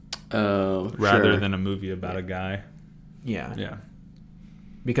movie? Oh, rather sure. than a movie about a guy. Yeah. Yeah.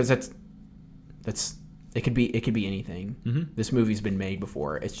 Because that's it could be anything. Mm-hmm. This movie's been made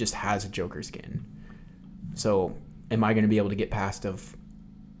before. It just has a Joker skin. So, am I going to be able to get past of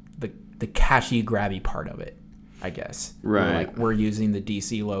the catchy, grabby part of it? I guess. Right. Like we're using the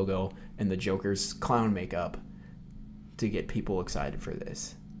DC logo and the Joker's clown makeup to get people excited for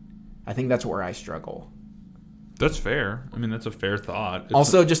this. I think that's where I struggle. That's fair. I mean, that's a fair thought. It's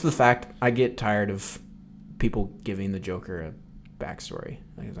Also, just the fact I get tired of people giving the Joker a backstory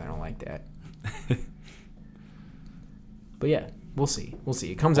because I don't like that. But yeah, we'll see. We'll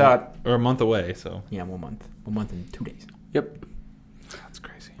see. It comes out. or a month away, so Yeah, 1 month. 1 month and 2 days. Yep. that's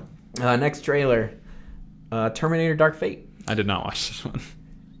crazy. Next trailer, Terminator: Dark Fate. I did not watch this one.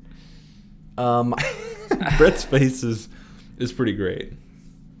 Um, Brett's face is pretty great.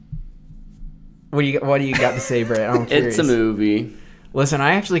 what do you got to say, Brett? I'm curious. It's a movie. Listen,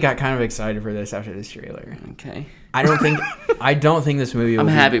 I actually got kind of excited for this after this trailer. Okay. I don't think this movie. I'm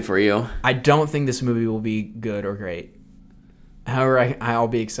happy for you. I don't think this movie will be good or great. However, I'll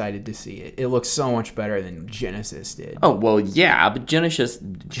be excited to see it. It looks so much better than Genesis did. Oh well, yeah, but Genesis was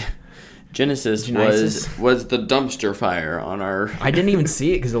the dumpster fire on our. I didn't even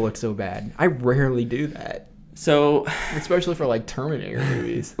see it because it looked so bad. I rarely do that, So, especially for like Terminator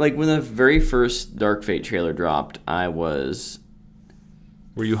movies. like when the very first Dark Fate trailer dropped, I was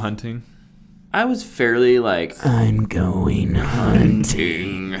Were you hunting? fairly like I'm going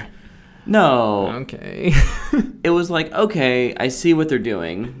hunting. No, Okay. it was like, okay, I see what they're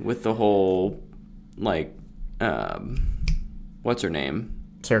doing with the whole like what's her name?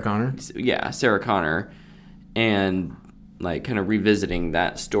 Sarah Connor. Yeah, Sarah Connor, and like kind of revisiting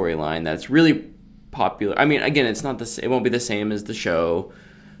that storyline that's really popular. I mean, again, it's not it won't be the same as the show,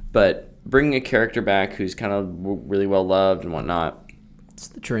 but bringing a character back who's kind of really well loved and whatnot. It's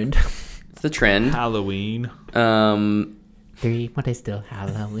the trend. It's the trend. Halloween. 3, but it's still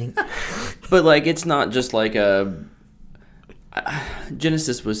Halloween. But like, it's not just like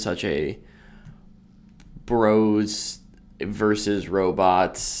Genesis was such a bros versus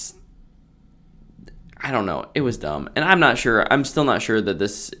robots. I don't know. It was dumb, and I'm not sure. I'm still not sure that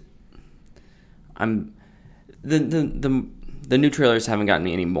this. The new trailers haven't gotten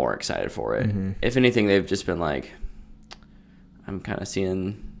me any more excited for it. Mm-hmm. If anything, they've just been like, I'm kind of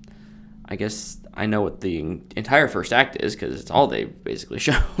seeing. I guess I know what the entire first act is because it's all they've basically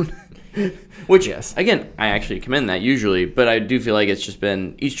shown. Which, Yes. again, I actually commend that usually, but I do feel like it's just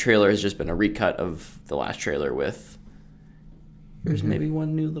been each trailer has just been a recut of the last trailer with here's maybe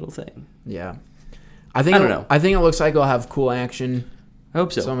one new little thing. Yeah. I don't know. I think it looks like it'll have cool action. I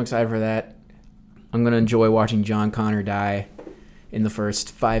hope so. So I'm excited for that. I'm going to enjoy watching John Connor die in the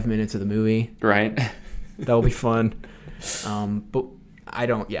first 5 minutes of the movie. Right? That'll be fun. But I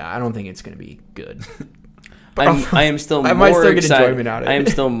don't think it's going to be good. I am still I more might still get excited. enjoyment out of it. I am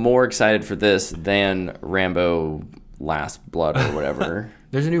still more excited for this than Rambo Last Blood or whatever.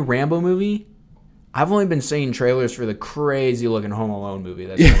 There's a new Rambo movie. I've only been seeing trailers for the crazy looking Home Alone movie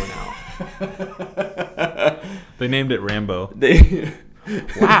that's coming out. They named it Rambo.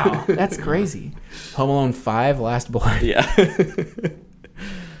 Wow, that's crazy. Home Alone 5, Last Blood. Yeah.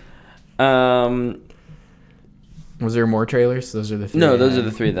 Was there more trailers? Those are the 3. No, those are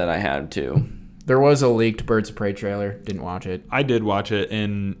the 3 that I had too. There was a leaked Birds of Prey trailer. Didn't watch it. I did watch it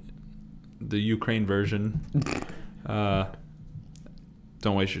in the Ukraine version.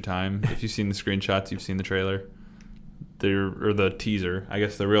 Don't waste your time. If you've seen the screenshots, you've seen the trailer. Or the teaser. I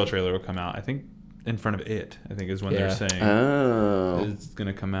guess the real trailer will come out. I think in front of it. I think is when they're saying it's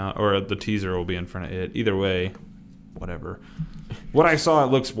gonna come out, or the teaser will be in front of it. Either way, whatever. What I saw,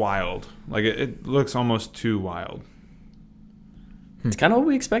 it looks wild. Like it looks almost too wild. It's kind of what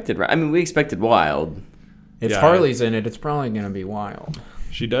we expected, right? I mean, we expected wild. If Yeah. Harley's in it, it's probably going to be wild.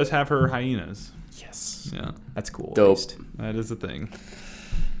 She does have her hyenas. Yes. Yeah, That's cool. at Dope. least. that is a thing.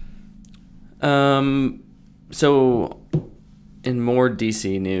 So in more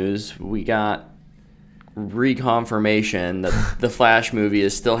DC news, we got reconfirmation that the Flash movie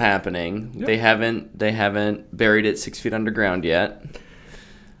is still happening. Yep. They haven't buried it 6 feet underground yet.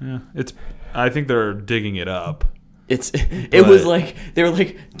 Yeah, I think they're digging it up. It was like they were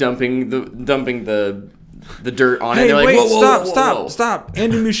like dumping the dirt on it. Hey, They're like, wait, whoa, whoa. stop!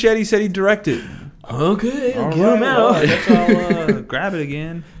 Andy Muschietti said he directed. Okay, All get him right, out. well, I guess I'll grab it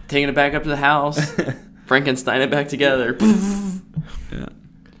again. Taking it back up to the house, Frankenstein it back together. Yeah.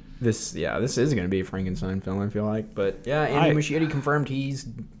 This is going to be a Frankenstein film, I feel like. But yeah, Andy Muschietti confirmed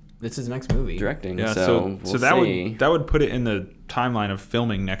this is his next movie. Directing. Yeah, so so we'll that see. would put it in the timeline of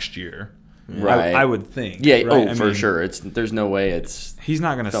filming next year. Right. I would think. Yeah. right? Oh, I for mean, sure. There's no way it's. He's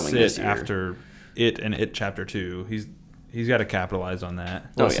not going to filming this sit year. after it and It Chapter 2. He's got to capitalize on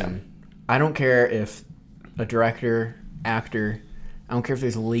that. Oh, Listen, I don't care if a director, actor, I don't care if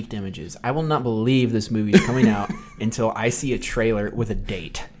there's leaked images. I will not believe this movie is coming out until I see a trailer with a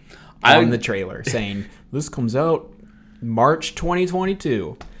date on the trailer saying this comes out March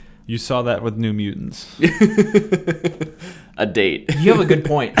 2022. You saw that with New Mutants. a date. You have a good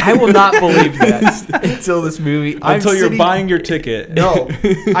point. I will not believe that until this movie. Until you're buying your ticket. No,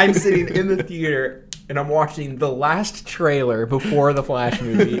 I'm sitting in the theater and I'm watching the last trailer before the Flash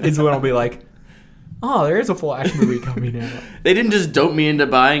movie. Is when I'll be like, oh, there is a Flash movie coming out. They didn't just dope me into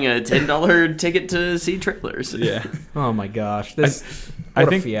buying a $10 ticket to see trailers. Yeah. Oh my gosh, what I a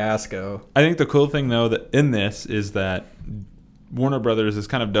think- fiasco. I think the cool thing, though, that in this is that Warner Brothers is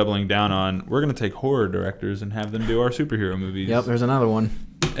kind of doubling down on, we're going to take horror directors and have them do our superhero movies. Yep, there's another one.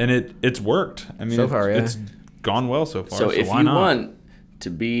 And it's worked. I mean, So far, yeah. it's gone well so far. So if why you not? want to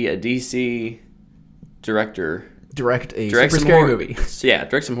be a DC director, Direct a direct super some scary horror, movie. Yeah,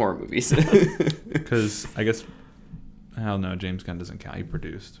 direct some horror movies. Because I guess, hell no, James Gunn doesn't count. He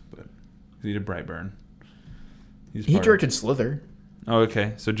produced, but he did Brightburn. He's He part of- directed Slither. Oh,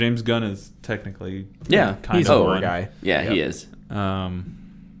 okay. So James Gunn is technically Yeah, kind He's of a horror one. guy. Yeah, he is.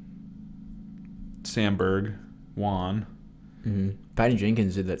 Sandberg, Juan. Mm-hmm. Patty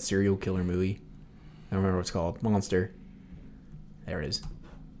Jenkins did that serial killer movie. I don't remember what it's called. Monster. There it is.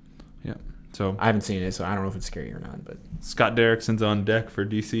 Yeah. So I haven't seen it, so I don't know if it's scary or not. But Scott Derrickson's on deck for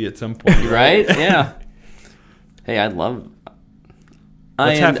DC at some point. Right? Yeah. Hey, I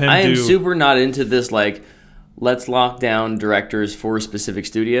Let's have him I am do- super not into this, like, let's lock down directors for specific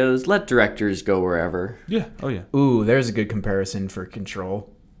studios. Let directors go wherever. Yeah. Oh, yeah. ooh, there's a good comparison for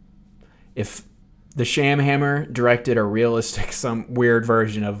Control. If the Shamhammer directed a realistic, some weird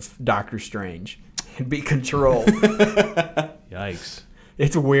version of Doctor Strange, it'd be Control. Yikes.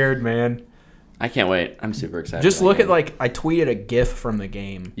 It's weird, man. I can't wait. I'm super excited. Just about look it. at, like, I tweeted a GIF from the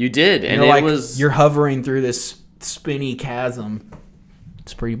game. You did, and You're it like, was. you're hovering through this spinny chasm.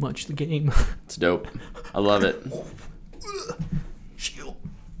 It's pretty much the game. It's dope. I love it. Shield.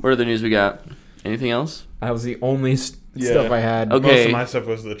 What other news we got? Anything else? That was the only Yeah. stuff I had. Okay. Most of my stuff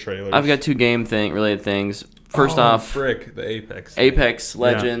was the trailers. I've got two related things. First off, frick, the Apex. Apex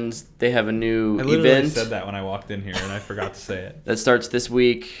Legends. They have a new I literally event said that when I walked in here, and I forgot to say it. that starts this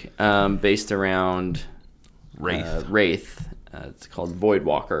week, based around Wraith. It's called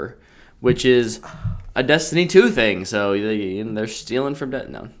Voidwalker, which is a Destiny 2 thing. So they're stealing from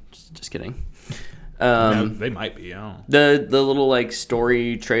No, just kidding. Yeah, they might be. I don't know. The little like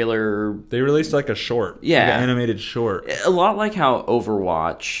story trailer, They released like a short. Yeah. Like an animated short. a lot like how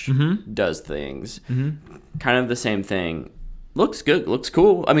Overwatch Mm-hmm. does things. Kind of the same thing. Looks good. Looks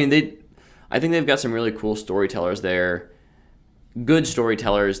cool. I mean, I think they've got some really cool storytellers there. Good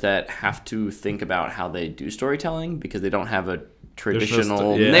storytellers that have to think about how they do storytelling because they don't have a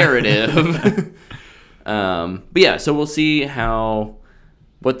traditional yeah. narrative. But yeah, so we'll see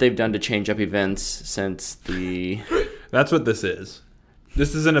what they've done to change up events since the. That's what this is.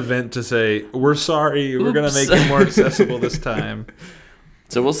 This is an event to say, we're sorry, we're going to Oops. make it more accessible this time.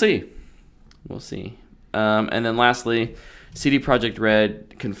 So we'll see. We'll see. And then lastly, CD Projekt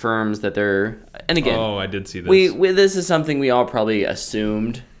Red confirms that they're. And again, Oh, I did see this. this is something we all probably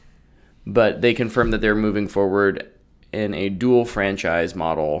assumed, but they confirmed that they're moving forward in a dual franchise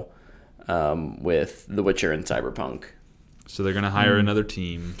model with The Witcher and Cyberpunk. So they're going to hire another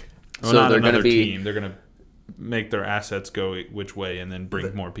team. Well, So not they're another gonna be- team. They're going to make their assets go which way and then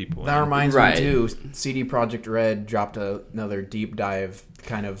bring more people That in. reminds Right. me too. CD Projekt Red dropped another deep dive,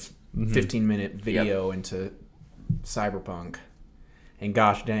 kind of 15-minute video into Cyberpunk, and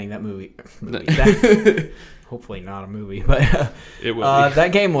gosh dang, that movie hopefully not a movie, but It will be.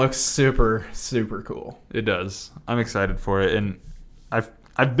 that game looks super cool. It does. I'm excited for it, and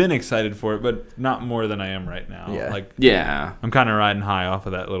I've been excited for it, but not more than I am right now. Yeah. Like Yeah. I'm kind of riding high off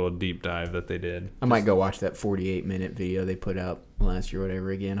of that little deep dive that they did. I might go watch that 48-minute video they put out last year, or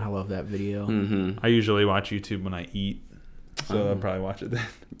whatever. Again, I love that video. Mm-hmm. I usually watch YouTube when I eat, so I'll probably watch it then.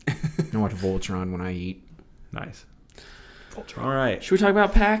 I watch Voltron when I eat. Nice. All right. Should we talk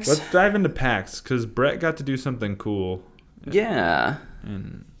about PAX? Let's dive into PAX because Brett got to do something cool, Yeah.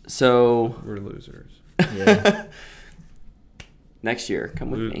 and So we're losers. Yeah, next year,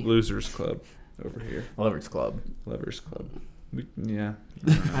 come with me. Losers Club over here. Lovers Club. Lovers Club. Yeah.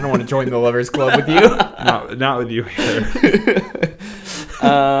 I don't want to join the Lovers Club with you. Not with you either.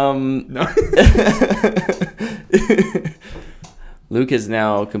 No. Luke has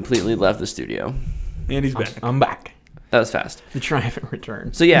now completely left the studio. And he's back. I'm back. That was fast. The triumphant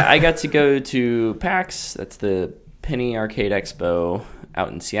return. So yeah, I got to go to PAX. That's the Penny Arcade Expo out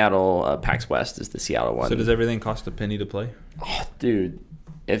in Seattle. PAX West is the Seattle one. So does everything cost a penny to play? Dude,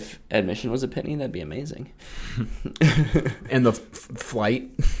 if admission was a penny, that'd be amazing. And the flight.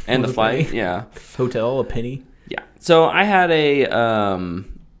 And the was a flight, penny. yeah. Hotel, a penny. Yeah. So I had a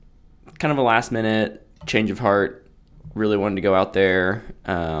kind of a last minute change of heart. Really wanted to go out there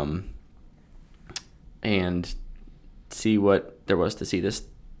and see what there was to see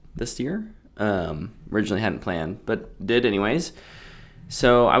this year. Originally hadn't planned, but did anyways.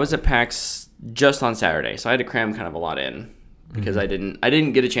 So I was at PAX just on Saturday, so I had to cram kind of a lot in because I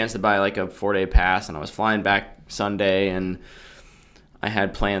didn't get a chance to buy like a 4-day pass, and I was flying back Sunday, and I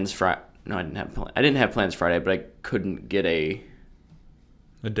had plans No, I didn't have plans Friday, but I couldn't get a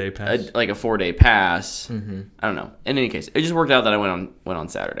day pass. like a 4-day pass. Mm-hmm. I don't know. In any case, it just worked out that I went on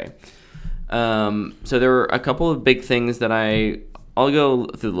Saturday. So there were a couple of big things that I'll go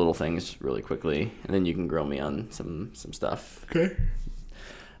through the little things really quickly, and then you can grill me on some stuff. Okay.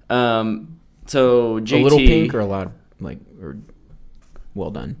 So JT, A little pink or a lot, or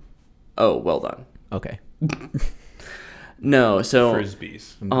well done. Oh, well done. Okay. No, so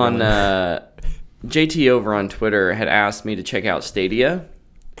Frisbees. on JT over on Twitter had asked me to check out Stadia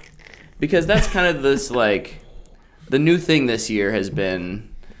because that's kind of this like the new thing this year has been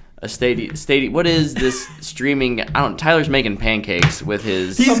a Stadia. What is this streaming? Tyler's making pancakes with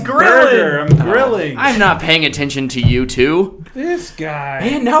his. He's Burger. I'm grilling. I'm not paying attention to you two. This guy.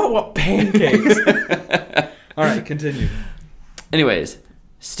 And now what pancakes? All right, continue. Anyways,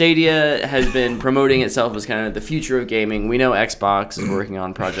 Stadia has been promoting itself as kind of the future of gaming. We know Xbox is working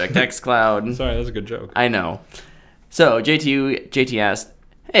on Project X Cloud. Sorry, that was a good joke. I know. So JT asked,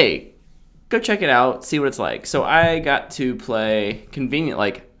 "Hey, go check it out, see what it's like." So I got to play convenient.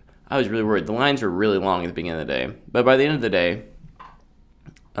 Like I was really worried. The lines were really long at the beginning of the day, but by the end of the day,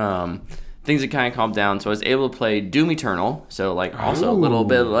 things had kind of calmed down. So I was able to play Doom Eternal. So like also a little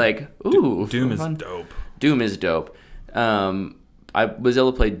bit like Doom is fun. dope. Doom is dope. I was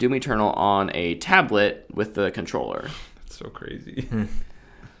able to play Doom Eternal on a tablet with the controller. That's so crazy.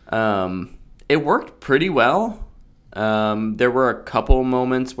 It worked pretty well. There were a couple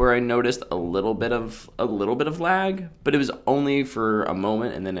moments where I noticed a little bit of lag, but it was only for a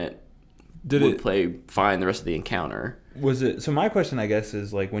moment, and then it would play fine the rest of the encounter. Was it? So my question, I guess,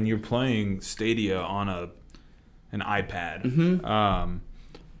 is like when you're playing Stadia on an iPad,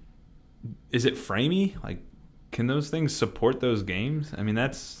 is it framey? Like, can those things support those games? I mean,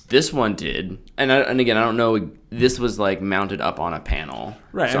 that's This one did, and again, I don't know. This was like mounted up on a panel,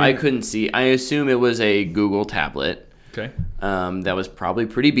 Right, So I mean- I couldn't see. I assume it was a Google tablet. okay That was probably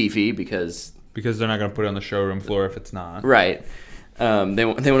pretty beefy because because they're not going to put it on the showroom floor if it's not. right. They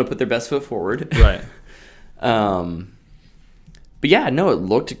want to put their best foot forward. Right. But yeah, no, it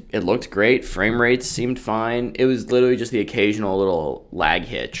looked great. Frame rates seemed fine. It was literally just the occasional little lag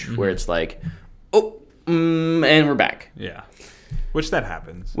hitch where it's like, and we're back. Yeah. Which that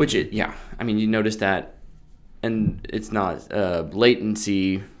happens. I mean, you notice that, and it's not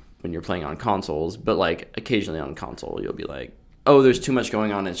latency when you're playing on consoles, but like occasionally on console, you'll be like, oh, there's too much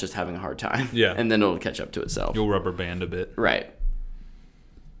going on. It's just having a hard time. Yeah. And then it'll catch up to itself. You'll rubber band a bit. Right.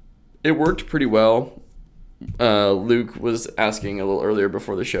 It worked pretty well. Luke was asking a little earlier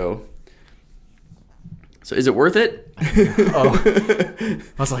before the show, So is it worth it? Oh, I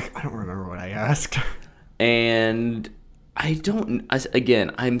was like, I don't remember what I asked. And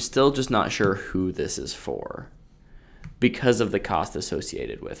I'm still just not sure who this is for because of the cost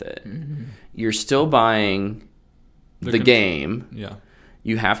associated with it. Mm-hmm. You're still buying the game. Yeah.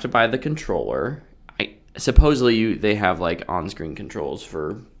 You have to buy the controller. Supposedly they have like on-screen controls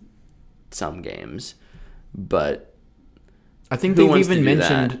for some games, but I think they've even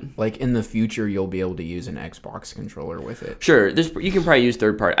mentioned like in the future you'll be able to use an Xbox controller with it. Sure, you can probably use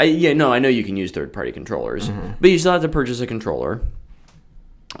third party. I know you can use third party controllers, but you still have to purchase a controller.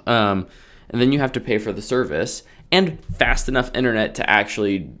 And then you have to pay for the service and fast enough internet to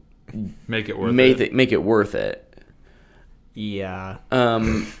actually make it worth Make it worth it. Yeah.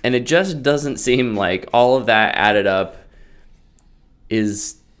 And it just doesn't seem like all of that added up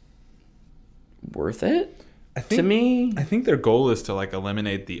is worth it. To me, I think their goal is to like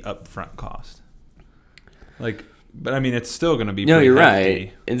eliminate the upfront cost. Like, but I mean, it's still going to be you're hefty.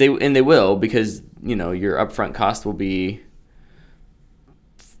 right, and they will, because your upfront cost will be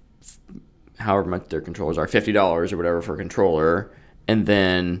however much their controllers are, $50 or whatever for a controller, and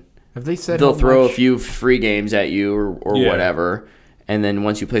then have they said they'll throw a few free games at you or whatever, and then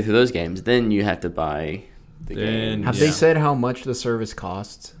once you play through those games, then you have to buy the game. Have they said how much the service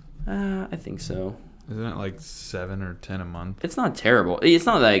costs? I think so. Isn't it like $7 or $10 a month? It's not terrible. It's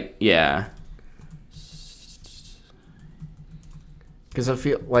not like, yeah. Because I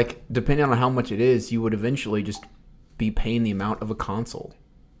feel like depending on how much it is, you would eventually just be paying the amount of a console.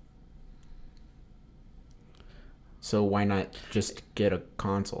 So why not just get a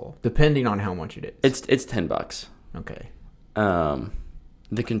console? Depending on how much it is. It's $10. Okay.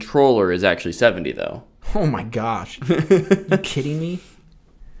 The controller is actually $70 though. Oh my gosh. You kidding me?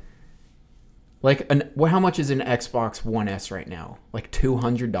 Like, how much is an Xbox One S right now? Like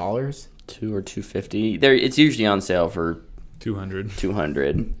 $200? $200 or $250. It's usually on sale for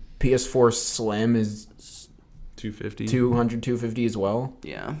 $200. PS4 Slim is $250. $250 as well.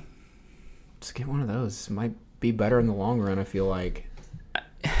 Yeah. Just get one of those. Might be better in the long run, I feel like.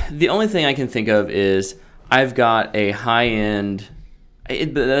 The only thing I can think of is I've got a high-end...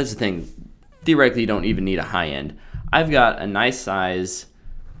 But that's the thing. Theoretically, you don't even need a high-end. I've got a nice size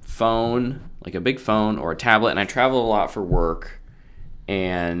phone, like a big phone or a tablet, and I travel a lot for work,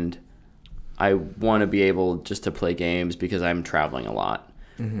 and I want to be able just to play games because I'm traveling a lot.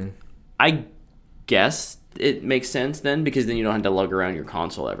 Mm-hmm. I guess it makes sense then, because then you don't have to lug around your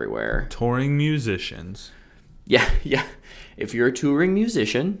console everywhere. Touring musicians. Yeah. If you're a touring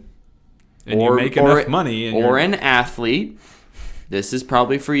musician, and you make enough money, or an athlete, this is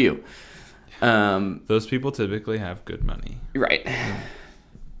probably for you. Those people typically have good money. Right.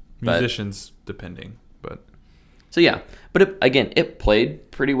 Musicians, depending, but so yeah. But it played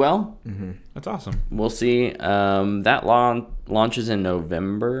pretty well. Mm-hmm. That's awesome. We'll see. That launches in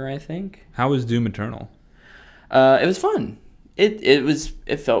November, I think. How was Doom Eternal? It was fun.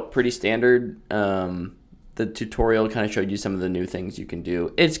 It felt pretty standard. The tutorial kind of showed you some of the new things you can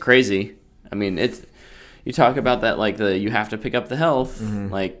do. It's crazy. I mean, you talk about that, like you have to pick up the health. Mm-hmm.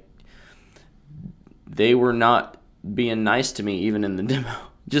 Like, they were not being nice to me even in the demo.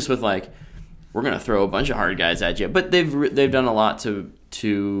 Just with like, we're gonna throw a bunch of hard guys at you, but they've done a lot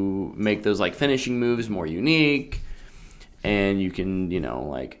to make those like finishing moves more unique, and you can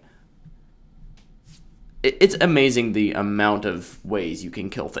like. It's amazing the amount of ways you can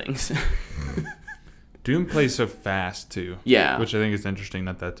kill things. Doom plays so fast too. Yeah, which I think is interesting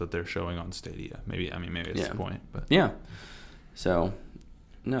that's what they're showing on Stadia. Maybe it's the point, but yeah. So,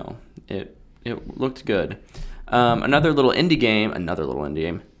 no, it looked good. A little indie game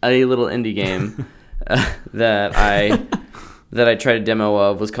that I tried a demo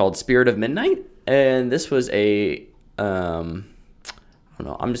of was called Spirit of Midnight, and this was I don't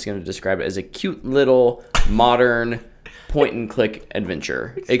know, I'm just going to describe it as a cute little modern point and click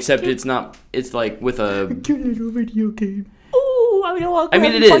adventure, except it's like with a cute little video game. Ooh, I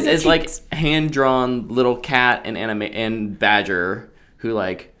mean it is. It's like hand drawn little cat and badger who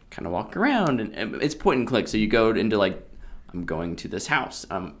like kind of walk around, and it's point and click. So you go into like, I'm going to this house.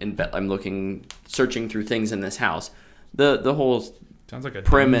 I'm searching through things in this house. The whole sounds like a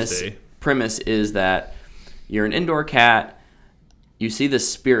premise is that you're an indoor cat. You see the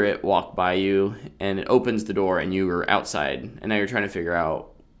spirit walk by you, and it opens the door, and you are outside, and now you're trying to figure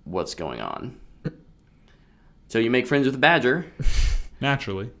out what's going on. So you make friends with the badger,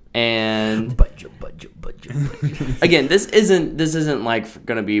 naturally. And badger. Again, this isn't like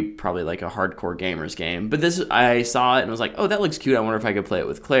going to be probably like a hardcore gamers game, but I saw it and was like, oh, that looks cute. I wonder if I could play it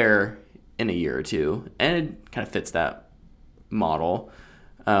with Claire in a year or two, and it kind of fits that model.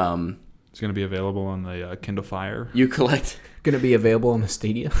 It's going to be available on the Kindle Fire. You collect Going to be available on the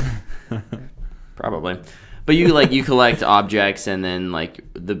Stadia. probably, but you collect objects, and then like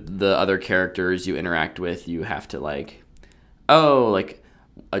the other characters you interact with, you have to like, like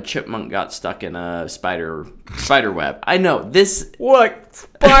a chipmunk got stuck in a spider web. I know this. What?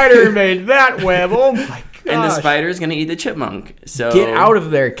 Spider made that web. Oh my gosh. And the spider's gonna eat the chipmunk. So Get out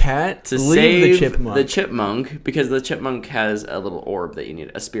of there, cat. to Leave save the chipmunk. because the chipmunk has a little orb that you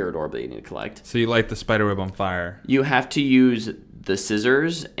need, a spirit orb that you need to collect. So you light the spider web on fire. You have to use the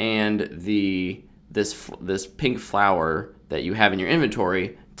scissors and this pink flower that you have in your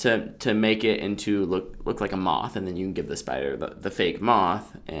inventory to make it into look like a moth, and then you can give the spider the fake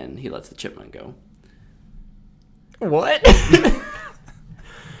moth, and he lets the chipmunk go. What?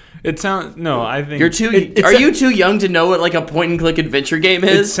 It sounds I think Are you too young to know what like a point and click adventure game it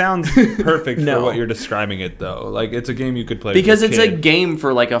is? sounds perfect No. for what you're describing it though. Like it's a game you could play Because with it's your a kid. game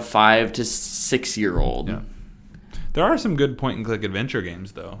for like a 5 to 6 year old. Yeah. There are some good point and click adventure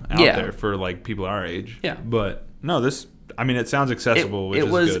games though out Yeah. there for like people our age. Yeah. But no, it sounds accessible, which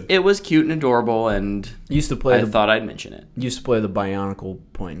is good. It was cute and adorable, and Used to play I thought I'd mention it. the Bionicle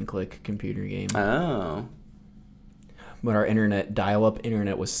point and click computer game. Oh. But our dial-up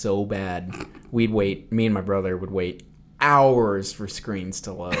internet was so bad. Me and my brother would wait hours for screens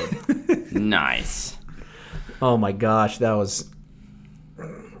to load. Nice. Oh my gosh, that was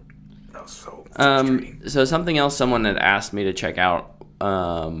so frustrating. So something else someone had asked me to check out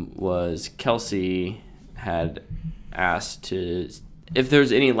was Kelsey had asked if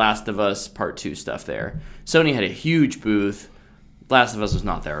there's any Last of Us Part 2 stuff there. Sony had a huge booth. Last of Us was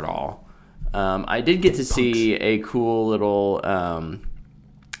not there at all. I did get to see a cool little...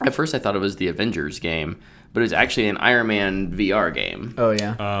 at first I thought it was the Avengers game, but it was actually an Iron Man VR game. Oh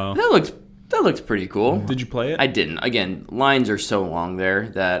yeah. That looked pretty cool. Did you play it? I didn't. Again, lines are so long there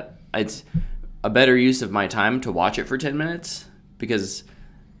that it's a better use of my time to watch it for 10 minutes, because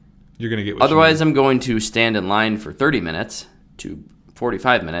You're gonna get what otherwise I'm going to stand in line for 30 minutes to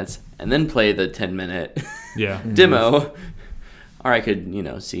 45 minutes and then play the 10-minute yeah. demo, or I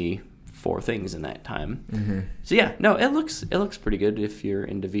could, see 4 things in that time. Mm-hmm. So yeah, no, it looks pretty good if you're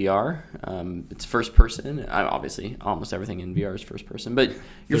into VR. It's first person. Obviously, almost everything in VR is first person, but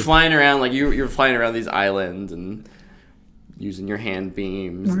you're flying around like you're flying around these islands and using your hand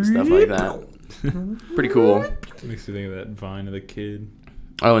beams and stuff like that. Pretty cool. Makes you think of that Vine of the kid.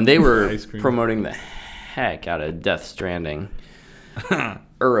 Oh, and they were Ice cream. promoting the heck out of Death Stranding.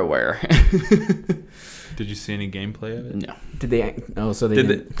 Aware. Did you see any gameplay of it? No. Did they? Oh, so they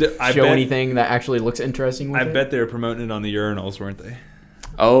Did didn't I show bet- anything that actually looks interesting with I it? bet they were promoting it on the urinals, weren't they?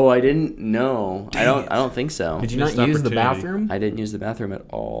 Oh, I didn't know. I Dang don't think so. Did you Missed not use the opportunity. bathroom? I didn't use the bathroom at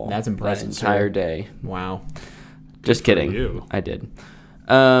all. That's impressive, That entire sir. day. Wow. Just for kidding. you. I did.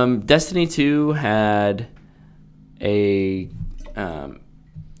 Destiny 2 had a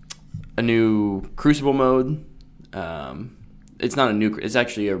new Crucible mode. It's not a new. It's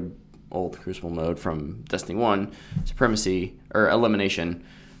actually a old Crucible mode from Destiny 1. Supremacy or Elimination.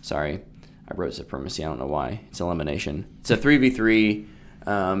 Sorry, I wrote Supremacy. I don't know why. It's Elimination. It's a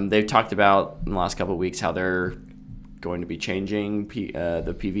 3v3. They've talked about in the last couple of weeks how they're going to be changing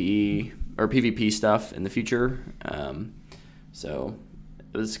the PvE or PvP stuff in the future. So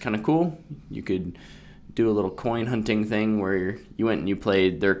it was kind of cool. You could do a little coin hunting thing where you went and you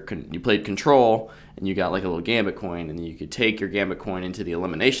played Control, and you got like a little Gambit coin, and then you could take your Gambit coin into the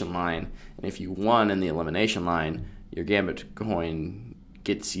elimination line, and if you won in the elimination line, your Gambit coin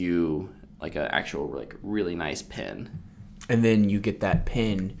gets you like an actual like really nice pin. And then you get that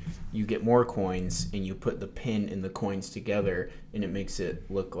pin, you get more coins, and you put the pin and the coins together, and it makes it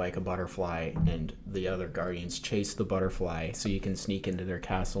look like a butterfly, and the other guardians chase the butterfly so you can sneak into their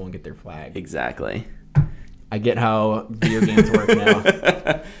castle and get their flag. Exactly. I get how video games work now.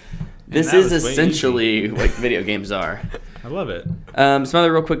 This that is was way essentially what video games are. I love it. Some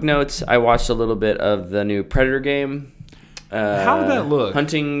other real quick notes. I watched a little bit of the new Predator game. How did that look?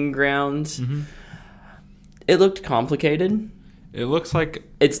 Hunting Grounds. Mm-hmm. It looked complicated. It looks like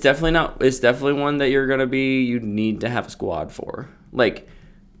It's definitely one that you need to have a squad for. Like,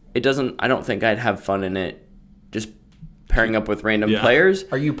 I don't think I'd have fun in it just pairing up with random Yeah. players.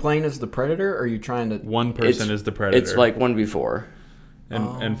 Are you playing as the predator, or are you trying to... one person is the predator. It's like 1v4.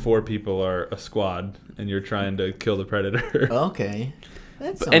 and 4 people are a squad, and you're trying to kill the predator. Okay.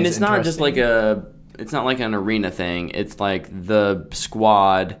 That sounds And it's not just like interesting. it's not like an arena thing. It's like the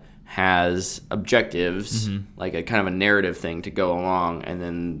squad has objectives, like a kind of a narrative thing to go along, and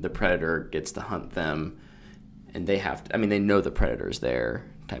then the predator gets to hunt them, and they know the predator's there,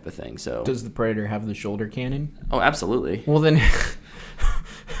 type of thing. So Does the predator have the shoulder cannon? oh, absolutely. Well, then...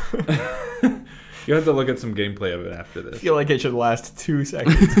 You have to look at some gameplay of it after I this. feel like it should last 2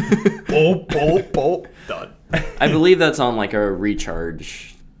 seconds. Bolt, bolt, bolt. Done. I believe that's on like a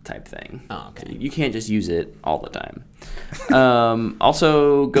recharge type thing. Oh, okay. You can't just use it all the time.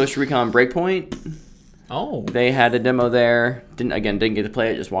 Also, Ghost Recon Breakpoint. Oh. They had a demo there. Didn't get to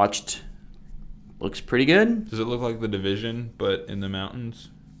play it. Just watched. Looks pretty good. Does it look like The Division, but in the mountains?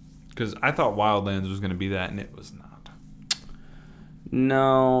 Because I thought Wildlands was going to be that, and it was not.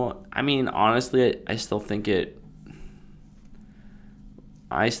 No, I mean honestly, I still think it.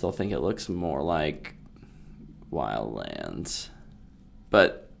 Looks more like Wildlands,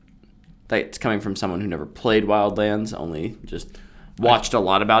 but that's coming from someone who never played Wildlands, only just watched a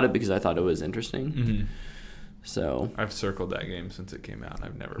lot about it because I thought it was interesting. Mm-hmm. So I've circled that game since it came out.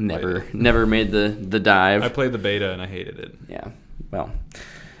 I've never played it. never made the dive. I played the beta and I hated it. Yeah, well,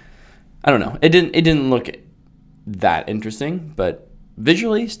 I don't know. It didn't look that interesting, but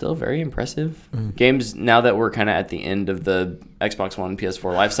visually still very impressive. Games, now that we're kind of at the end of the Xbox One,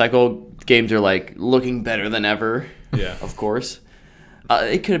 PS4 life cycle, games are like looking better than ever. Yeah. Of course.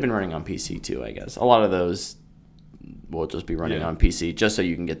 It could have been running on PC too, I guess. A lot of those will just be running on PC just so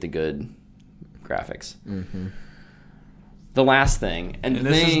you can get the good graphics. Mm-hmm. The last thing, and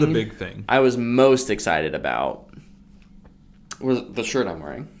this is the big thing I was most excited about was the shirt I'm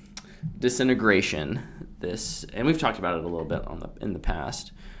wearing. Disintegration. And we've talked about it a little bit in the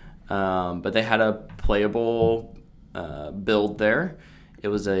past, but they had a playable build there. It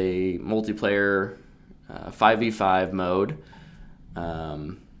was a multiplayer 5v5 mode.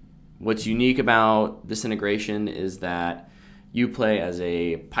 What's unique about Disintegration is that you play as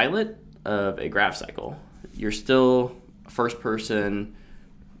a pilot of a grav cycle. You're still first person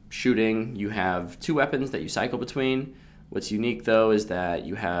shooting. You have 2 weapons that you cycle between. What's unique, though, is that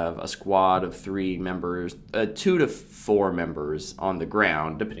you have a squad of 3 members, 2 to 4 members on the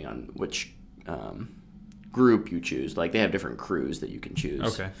ground, depending on which group you choose. Like, they have different crews that you can choose.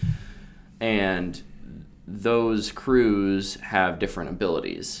 Okay. And those crews have different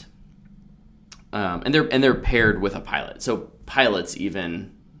abilities. And they're paired with a pilot. So pilots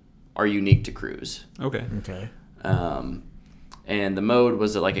even are unique to crews. Okay. Okay. And the mode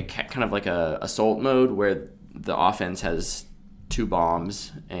was like a kind of like a assault mode where the offense has 2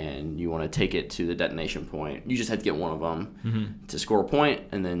 bombs and you want to take it to the detonation point. You just have to get one of them to score a point,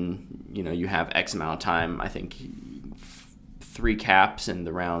 and then you have X amount of time. I think 3 caps and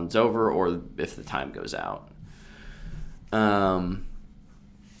the round's over, or if the time goes out.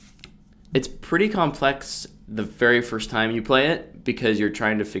 It's pretty complex the very first time you play it because you're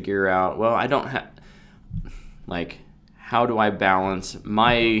trying to figure out, well, I don't have how do I balance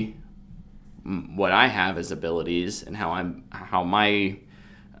what I have as abilities and how my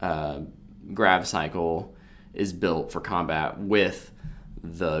grav cycle is built for combat with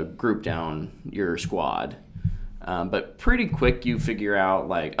the group down your squad. But pretty quick you figure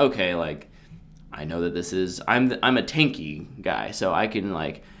out I know that I'm a tanky guy, so I can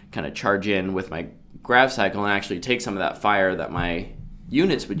kind of charge in with my grav cycle and actually take some of that fire that my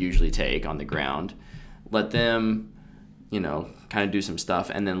units would usually take on the ground, let them kind of do some stuff,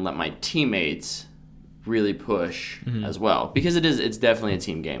 and then let my teammates really push as well, because it's definitely a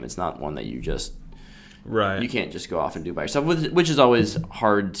team game. It's not one that you just you can't just go off and do by yourself, which is always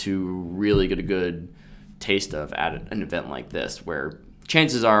hard to really get a good taste of at an event like this, where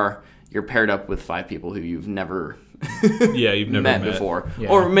chances are you're paired up with 5 people who you've never met before,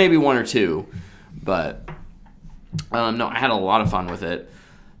 or maybe 1 or 2. But no, I had a lot of fun with it.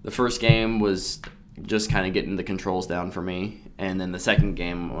 The first game was just kind of getting the controls down for me, and then the second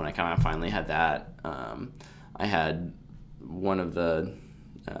game, when I kind of finally had that, I had one of the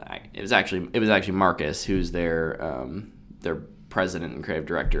it was actually Marcus, who's their president and creative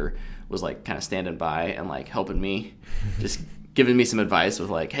director, was kind of standing by and helping me, just giving me some advice with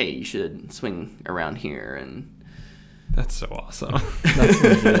hey, you should swing around here. And that's so awesome. That's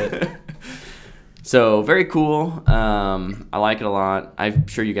legit. So very cool. I like it a lot. I'm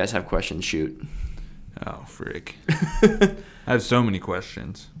sure you guys have questions. Shoot. Oh, frick. I have so many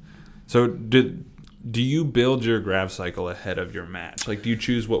questions. So do you build your grav cycle ahead of your match? Do you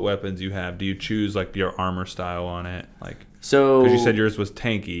choose what weapons you have? Do you choose your armor style on it? So, because you said yours was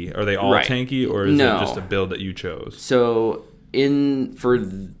tanky. Are they all tanky, or is it just a build that you chose? So for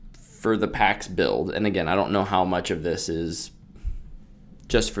the PAX build, and again, I don't know how much of this is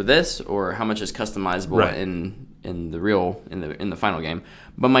just for this or how much is customizable in the final game.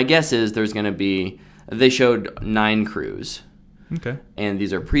 But my guess is there's going to be, they showed 9 crews. Okay. And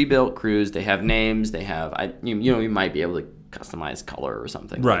these are pre-built crews. They have names. They have you might be able to customize color or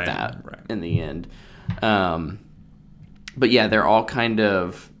something like that in the end. But yeah, they're all kind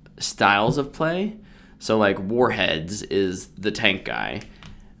of styles of play. So like Warheads is the tank guy,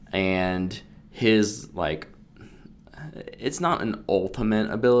 and his like, it's not an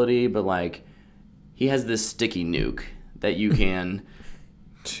ultimate ability, but like he has this sticky nuke that you can,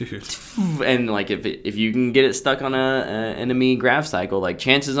 Dude. and like if you can get it stuck on a enemy grav cycle, like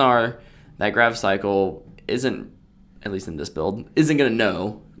chances are that grav cycle isn't, at least in this build, isn't gonna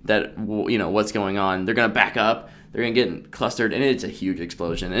know that what's going on. They're gonna back up. They're gonna get clustered, and it's a huge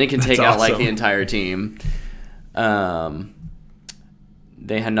explosion, and it can take out like the entire team. They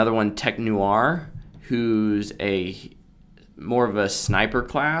had another one, Tech Noir, who's more of a sniper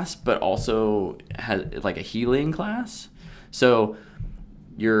class, but also has like a healing class. So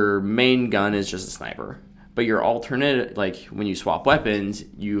your main gun is just a sniper, but your alternate, like when you swap weapons,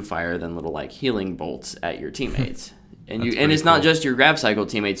 you fire then little like healing bolts at your teammates, and it's not just your grav cycle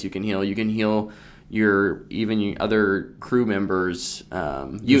teammates you can heal. You can heal your other crew members'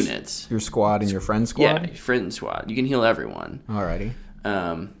 units. Your squad and your friend squad? Yeah, friend squad. You can heal everyone. Alrighty.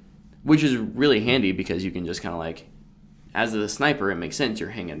 Which is really handy because you can just kind of like, as the sniper, it makes sense. You're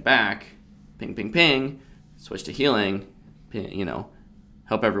hanging back, ping, ping, ping, switch to healing,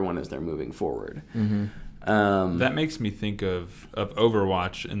 help everyone as they're moving forward. Mm-hmm. That makes me think of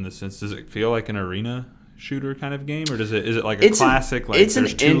Overwatch in the sense, does it feel like an arena shooter kind of game, or is it like a classic, like it's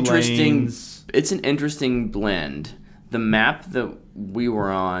there's two lanes? It's an interesting blend. The map that we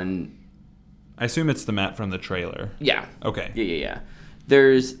were on, I assume it's the map from the trailer. Yeah. Okay. Yeah.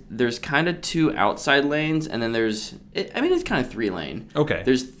 There's kind of 2 outside lanes, and then it's kind of 3 lane. Okay.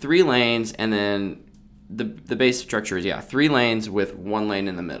 There's 3 lanes, and then the base structure is 3 lanes with 1 lane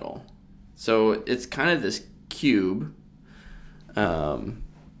in the middle. So it's kind of this cube that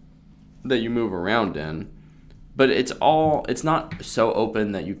you move around in, but it's not so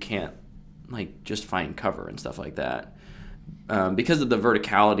open that you can't like just find cover and stuff like that. Because of the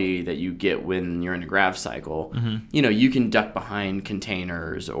verticality that you get when you're in a grav cycle, you can duck behind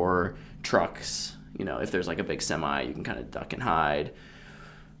containers or trucks. If there's like a big semi, you can kind of duck and hide,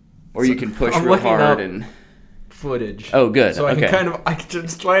 or you can push real hard and footage. Oh, good. So okay. I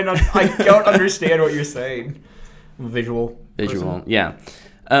don't understand what you're saying. Visual. Person. Yeah.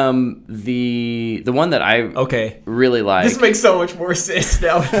 The one that I really like. This makes so much more sense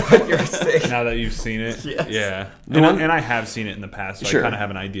now with what you're saying. Now that you've seen it. Yes. Yeah. And I have seen it in the past, so Sure. I kind of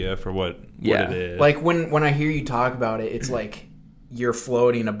have an idea for what it is. Like when I hear you talk about it, it's like you're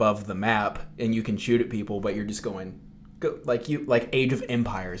floating above the map and you can shoot at people, but you're just going like Age of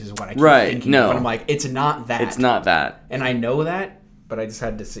Empires is what I keep thinking. No. But I'm like, it's not that. It's not that. And I know that, but I just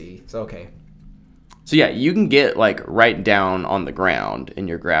had to see. So okay. So yeah, you can get like right down on the ground in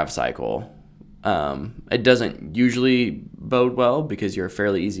your grav cycle. It doesn't usually bode well because you're a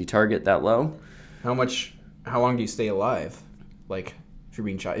fairly easy target that low. How long do you stay alive? Like if you're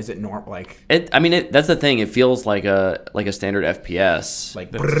being shot, is it normal? Like that's the thing. It feels like a standard FPS.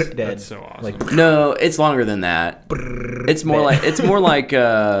 Like that's dead. so awesome. Like No, it's longer than that. It's more like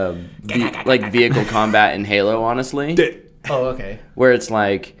like vehicle combat in Halo, honestly. oh okay. Where it's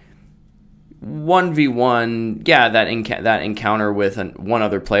like 1v1, that encounter with one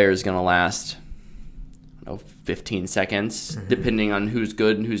other player is going to last 15 seconds, depending on who's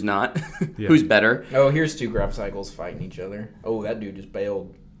good and who's not, who's better. Oh, here's 2 grav cycles fighting each other. Oh, that dude just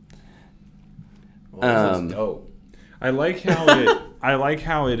bailed. Well, this looks dope. I like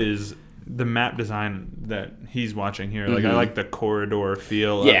how it is the map design that he's watching here. Like I like the corridor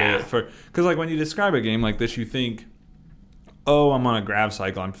feel of it because like when you describe a game like this, you think, oh, I'm on a grav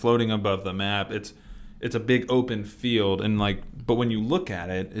cycle. I'm floating above the map. It's a big open field, and like, but when you look at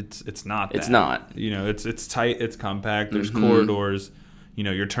it, it's not. It's not. It's tight. It's compact. There's corridors.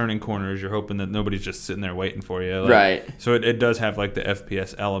 You're turning corners. You're hoping that nobody's just sitting there waiting for you. Right. So it does have like the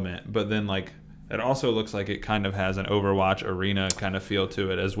FPS element, but then like it also looks like it kind of has an Overwatch arena kind of feel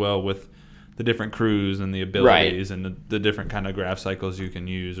to it as well, with the different crews and the abilities and the different kind of grav cycles you can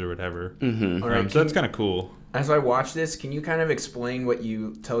use or whatever. All right, so that's kind of cool. As I watch this, can you kind of explain what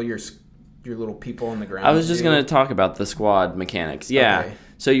you tell your little people on the ground? I was just going to talk about the squad mechanics. Yeah. Okay.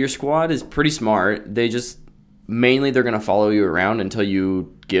 So your squad is pretty smart. They're going to follow you around until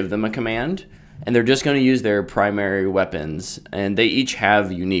you give them a command, and they're just going to use their primary weapons, and they each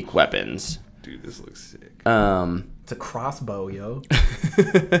have unique weapons. Dude, this looks sick. It's a crossbow, yo.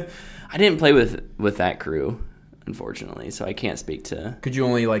 I didn't play with that crew, unfortunately, so I can't speak to. Could you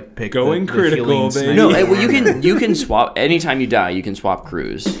only like pick Going the critical, healing baby. sniper? No, well you can swap anytime you die. You can swap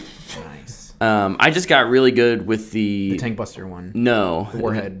crews. Nice. I just got really good with the Tank Buster one. No. The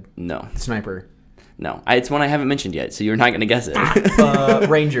Warhead. No. Sniper. No. It's one I haven't mentioned yet, so you're not going to guess it.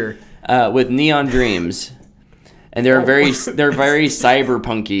 Ranger. With Neon Dreams. and they're very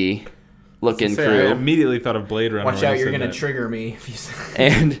cyberpunky looking I crew. immediately thought of Blade Runner. Watch when out, you you're said gonna that. trigger me. If you say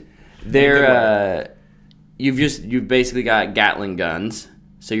And they're you've basically got Gatling guns.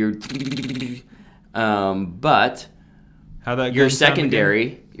 So you're but How that your gun sound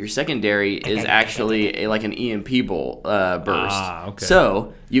again? secondary is actually like an EMP burst. Ah, okay.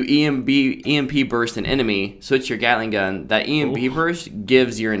 So you EMP burst an enemy, switch your Gatling gun. That EMP burst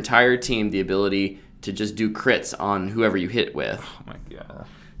gives your entire team the ability to just do crits on whoever you hit with. Oh my god.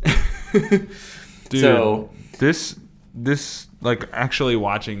 Dude, So- this like actually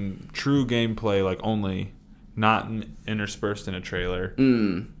watching true gameplay, like only not interspersed in a trailer.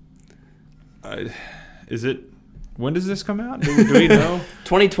 Is it? When does this come out? Do we know?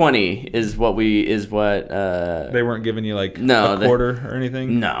 2020 is what They weren't giving you like No, a they- quarter or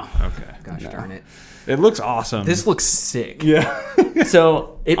anything. no. Okay. gosh darn it. It looks awesome. This looks sick. yeah.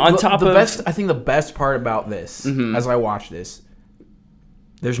 So on top the of best, I think the best part about this, Mm-hmm. as I watch this,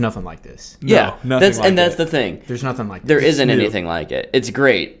 there's nothing like this. yeah, nothing like that's it. the thing. There's nothing like There this. isn't new. anything like it. It's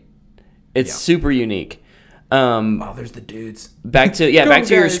great. It's Yeah. super unique. Oh, there's the dudes. Back to Go, back to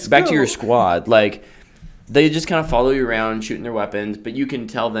guys, your go. squad. Like they just kind of follow you around shooting their weapons, but you can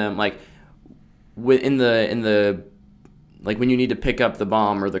tell them like in the like when you need to pick up the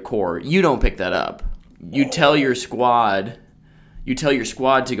bomb or the core, you don't pick that up. You tell your squad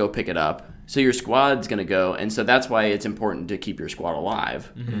to go pick it up. So your squad's gonna go, and so that's why it's important to keep your squad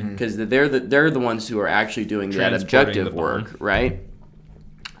alive, because they're the ones who are actually doing that Transporting objective the bomb. work, right?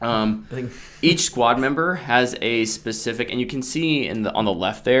 I think Each squad member has a specific, and you can see on the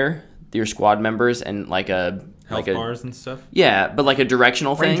left there your squad members and like a Health bars and stuff. yeah, but like a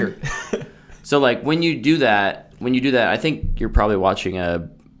directional thing. Ranger. So like when you do that, I think you're probably watching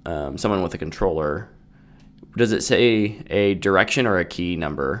someone with a controller. Does it say a direction or a key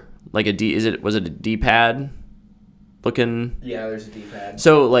number? Like was it a D-pad looking? Yeah, there's a D-pad.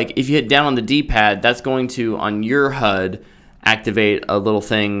 So like if you hit down on the D-pad, that's going to on your HUD activate a little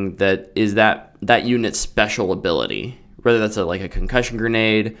thing that is that unit's special ability. Whether that's like a concussion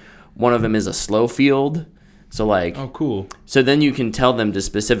grenade, one of them is a slow field. So like Oh, cool. so then you can tell them to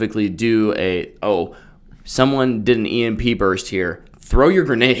specifically do someone did an EMP burst here. Throw your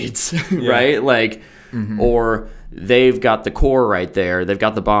grenades, right? Like, or they've got the core right there. They've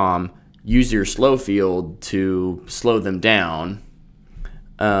got the bomb. Use your slow field to slow them down.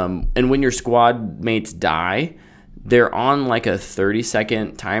 And when your squad mates die, they're on like a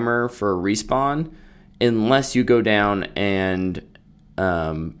 30-second timer for a respawn, unless you go down and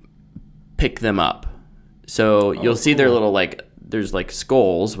pick them up. So you'll see their little there's like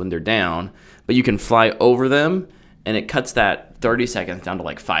skulls when they're down, but you can fly over them, and it cuts that 30 seconds down to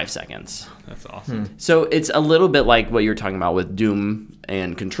like 5 seconds. That's awesome. So it's a little bit like what you're talking about with Doom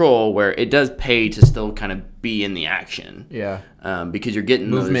and Control, where it does pay to still kind of be in the action. Yeah. Because you're getting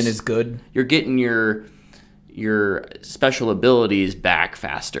Movement those, is good. You're getting your special abilities back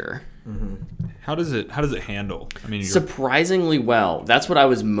faster. How does it handle? I mean, Surprisingly well. That's what I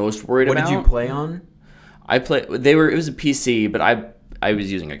was most worried What about. did you play on? It was a PC, but I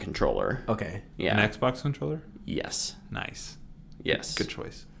was using a controller. Okay. Yeah. an Xbox controller? Yes. Nice. Yes. Good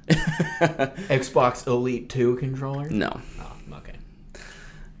choice. Xbox Elite 2 controller? No. Oh, okay.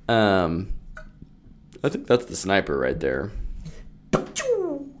 I think that's the sniper right there.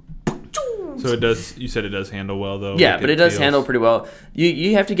 So it does. You said it does handle well though. Yeah, like but it does feels- handle pretty well.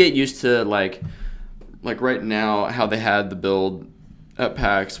 You have to get used to like right now how they had the build at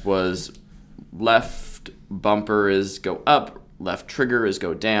PAX was left bumper is go up, left trigger is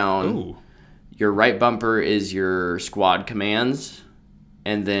go down. Ooh. Your right bumper is your squad commands,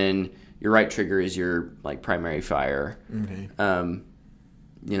 and then your right trigger is your like primary fire. Okay.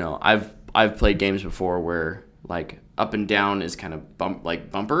 I've played games before where like up and down is kind of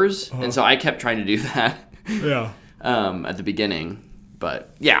bumpers, and so I kept trying to do that Yeah. at the beginning.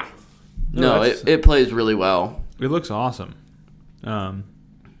 But yeah, No, no, that's- it plays really well. It looks awesome.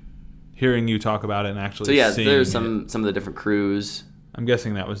 Hearing you talk about it and actually So yeah, seeing there's it, some of the different crews. I'm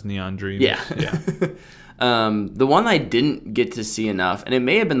guessing that was Neon Dreams. Yeah. Yeah. The one I didn't get to see enough, and it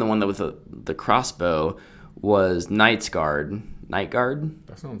may have been the one that with the crossbow, was Night Guard.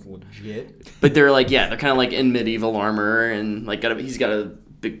 That sounds legit. But they're like, yeah, they're kind of like in medieval armor, and like he's got a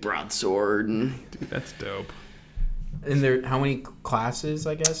big broadsword, and Dude, that's dope. And how many classes,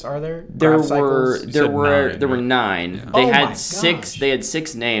 I guess, are there? there Craft were cycles? said nine, there were right? 9. Yeah. They Oh had my 6. gosh. They had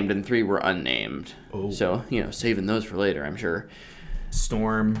 6 named, and 3 were unnamed. Oh. So saving those for later, I'm sure.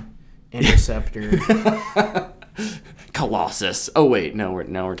 Storm, Interceptor. Colossus. Oh wait, no,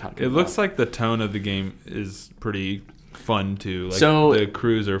 we're talking. It looks like the tone of the game is pretty fun too. Like So- the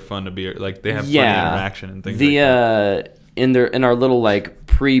crews are fun to be like they have funny Yeah. interaction and things like that. In our little like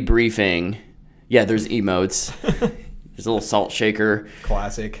pre-briefing, there's emotes. There's a little salt shaker.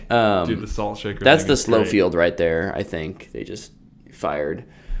 Classic. Dude, the salt shaker. That's thing the is slow great. field right there. I think they just fired.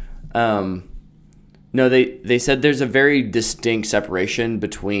 No, they said there's a very distinct separation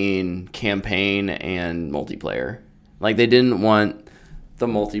between campaign and multiplayer. Like they didn't want the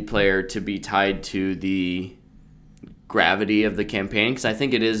multiplayer to be tied to the gravity of the campaign, because I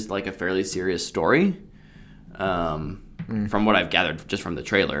think it is like a fairly serious story. From what I've gathered just from the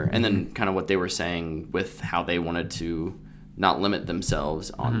trailer, and then kind of what they were saying with how they wanted to not limit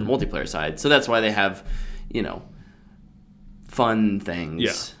themselves on the multiplayer side. So that's why they have, fun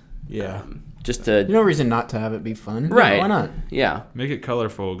things. Yeah. Just to No reason not to have it be fun. Right. Why not? yeah. Make it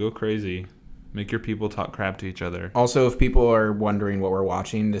colorful. Go crazy. Make your people talk crap to each other. Also, if people are wondering what we're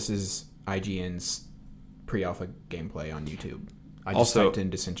watching, this is IGN's pre-alpha gameplay on YouTube. I just Also- typed in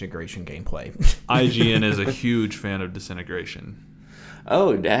disintegration gameplay. IGN is a huge fan of Disintegration.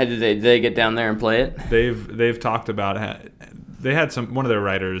 Oh, did they get down there and play it? They've talked about they had one of their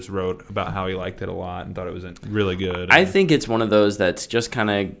writers wrote about how he liked it a lot and thought it was really good. I think it's one of those that's just kind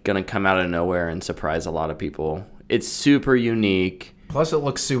of gonna come out of nowhere and surprise a lot of people. It's super unique. Plus, it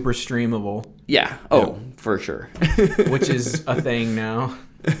looks super streamable, Yeah. Oh, for sure. which is a thing now.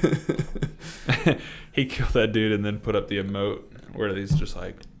 He killed that dude and then put up the emote where he's just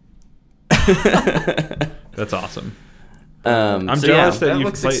like, that's awesome. I'm so jealous that That you've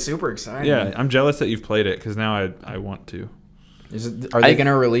looks played. super exciting. Yeah, I'm jealous that you've played it because now I want to. Are they going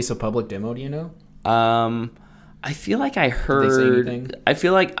to release a public demo? Do you know? I feel like I they say heard. anything? I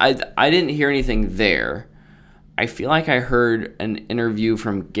feel like I didn't hear anything there. I feel like I heard an interview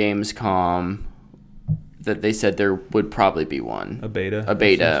from Gamescom that they said there would probably be one, A beta. a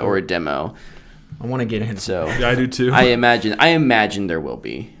beta or a demo. I want to get into So Yeah, I do too. I imagine there will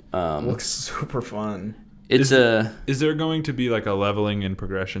be. it. Looks super fun. It's Is there going to be like a leveling and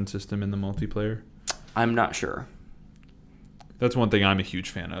progression system in the multiplayer? I'm not sure. That's one thing I'm a huge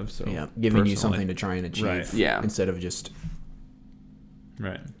fan of. So Yeah, giving you personally. something to try and achieve. Right. Yeah. Instead of just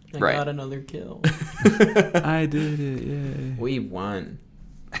Right. I Right. got another kill. I did it. Yay. We won.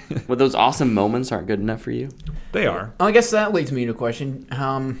 Well, those awesome moments aren't good enough for you. They are. I guess that leads me to a question.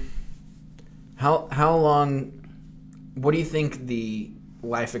 How long? What do you think the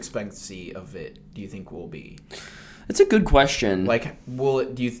life expectancy of it? Do you think will be? It's a good question. Like, will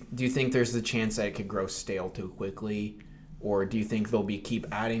it? Do you think there's the chance that it could grow stale too quickly, or do you think they'll keep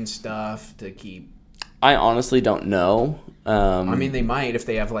adding stuff to keep? I honestly don't know. I mean, they might if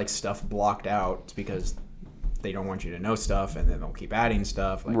they have like stuff blocked out. It's because they don't want you to know stuff, and then they'll keep adding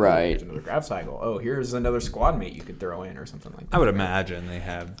stuff. Like, Right. Oh, here's another grab cycle. Oh, here's another squad mate you could throw in or something like that. I would imagine they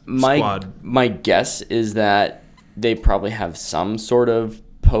have my squad. my guess is that they probably have some sort of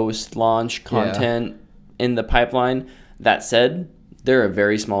post-launch content in the pipeline. That said, they're a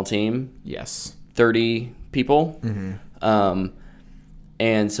very small team, Yes. 30 people,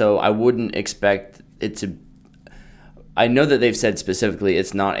 and so I wouldn't expect it to. I know that they've said specifically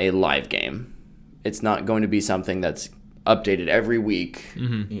it's not a live game. It's not going to be something that's updated every week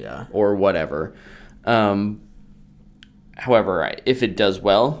Yeah. or whatever. However, if it does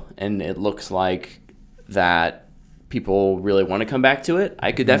well and it looks like that people really want to come back to it,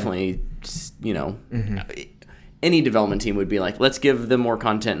 I could definitely, any development team would be like, let's give them more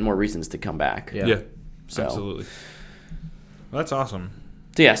content and more reasons to come back. Yeah. Yeah, So- absolutely. Well, that's awesome.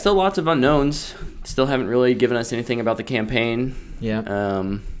 So yeah, still lots of unknowns. Still haven't really given us anything about the campaign. Yeah.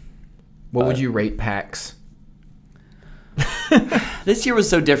 What would but- you rate PAX? This year was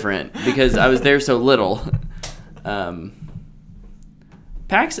so different because I was there so little.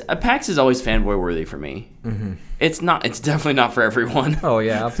 PAX is always fanboy worthy for me. Mm-hmm. It's definitely not for everyone. Oh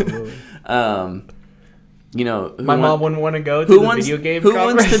yeah, absolutely. My mom wouldn't want to go to the video game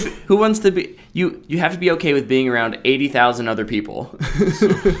conference. Who wants to be? You have to be okay with being around 80,000 other people.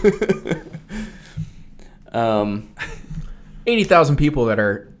 80,000 people that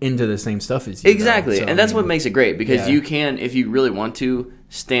are into the same stuff as you. Exactly, though. So, and that's I what mean, makes it great because yeah. you can, if you really want to,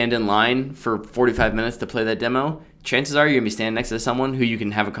 stand in line for 45 minutes to play that demo. Chances are you're gonna be standing next to someone who you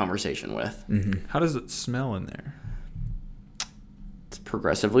can have a conversation with. Mm-hmm. How does it smell in there? It's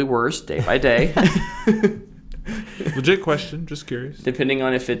progressively worse day by day, Legit question. Just curious. depending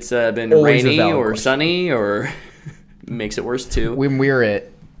on if it's been Always a rainy valid or question. sunny or makes it worse too. When we were at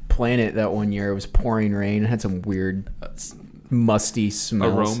Planet that one year, it was pouring rain. It had some weird, musty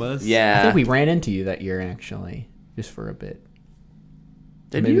smells. Aromas. I Yeah, think we ran into you that year actually, just for a bit.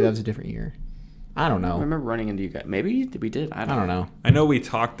 did Maybe you? that was a different year. I don't I know. remember running into you guys. Maybe we did. I don't know. I know we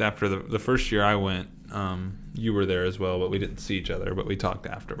talked after the first year I went. You were there as well, but we didn't see each other, but we talked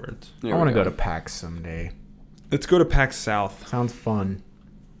afterwards. I want to go to PAX someday. Let's go to PAX South. Sounds fun.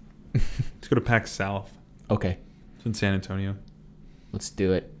 Let's go to PAX South. Okay, It's in San Antonio. let's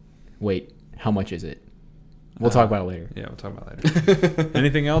do it. Wait, how much is it? We'll talk about it later. Yeah, we'll talk about it later.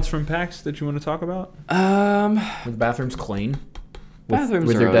 Anything else from PAX that you want to talk about? Were the bathrooms clean? Bathrooms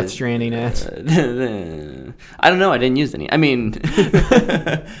with are their Death always- Stranding ads? I don't know. I didn't use any. I mean,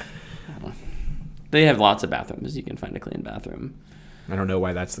 they have lots of bathrooms. You can find a clean bathroom. I don't know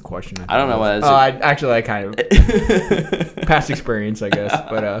why that's the question. I don't know why that's. I kind of past experience, I guess.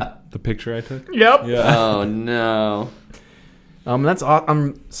 But The picture I took? yep. Yeah. Oh no.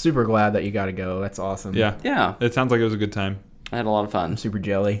 I'm super glad that you got to go. That's awesome. Yeah. Yeah, It sounds like it was a good time. I had a lot of fun. I'm super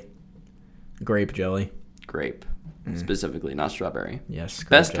jelly. Grape jelly. Grape, specifically, not strawberry. Yes. grape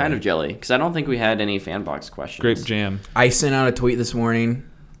Best jelly. kind of jelly, because I don't think we had any fan box questions. Grape jam. I sent out a tweet this morning,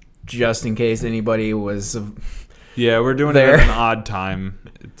 just in case anybody was. Yeah, we're doing There. it at an odd time.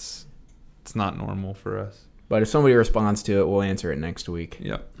 It's not normal for us. But if somebody responds to it, we'll answer it next week.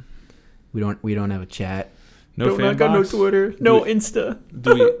 Yep. We don't have a chat. No fan box? Twitter. No Insta.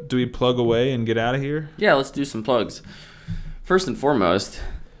 Do we plug away and get out of here? Yeah, let's do some plugs. First and foremost,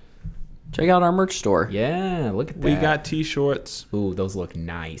 check out our merch store. Yeah, look at that. We got t-shirts. Ooh, those look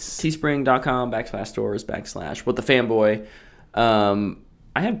nice. teespring.com/stores/whatthefanboy.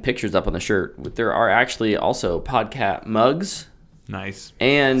 I have pictures up on the shirt. There are actually also Podcat mugs Nice.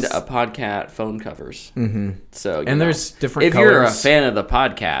 and a Podcat phone covers. Mm-hmm. So, And there's different if you're a colors. fan of the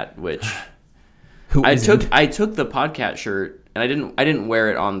Podcat, which Who I isn't? took the Podcat shirt and I didn't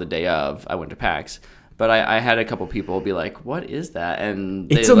wear it on the day of. I went to PAX, but I had a couple people be like, "What is that?"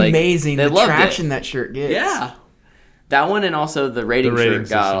 And It's they, amazing They the loved traction it. that shirt gets. Yeah, that one and also the rating rating shirt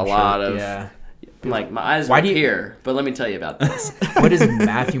got a system lot shirt. of. Yeah. I'm like, my eyes Why are do you- here, but let me tell you about this. What is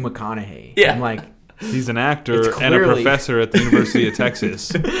Matthew McConaughey? Yeah. I'm like, He's an actor It's and a clearly- professor at the University of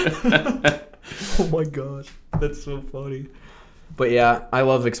Texas. oh my gosh, that's so funny. But yeah, I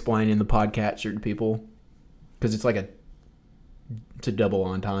love explaining the Podcat shirt to people because it's a double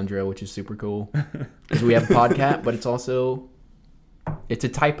entendre, which is super cool. Because we have a Podcat, but it's a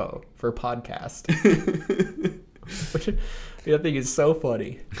typo for podcast, which I think is so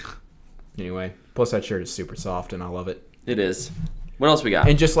funny. Anyway, plus that shirt is super soft and I love it. It is. What else we got?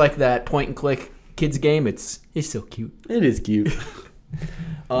 And just like that point and click kids game, it's so cute. It is cute.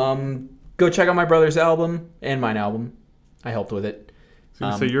 Go check out my brother's album and mine album. I helped with it.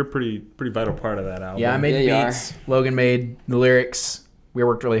 So you're a pretty vital part of that album. Yeah, I made the Yeah, you beats. Logan made the lyrics. We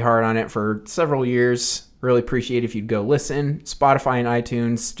worked really hard on it for several years. Really appreciate if you'd go listen. Spotify and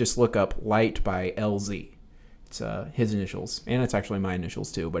iTunes, just look up Light by LZ. It's his initials, and it's actually my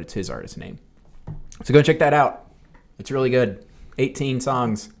initials too, but it's his artist name. So go check that out. It's really good. 18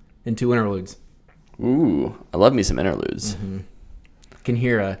 songs and 2 interludes. Ooh, I love me some interludes. Can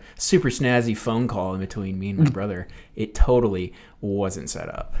hear a super snazzy phone call in between me and my brother. It totally wasn't set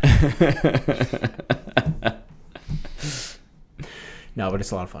up. No, but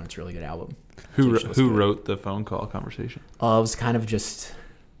it's a lot of fun. It's a really good album. Who It's good. wrote the phone call conversation? It was kind of just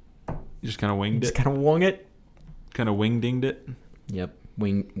You just kind of winged it? kind of wung it. Kind of wing-dinged it? Yep.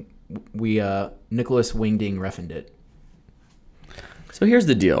 Nicholas Wingding reffened it. So here's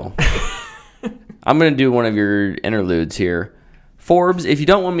the deal. I'm going to do one of your interludes here. Forbes, if you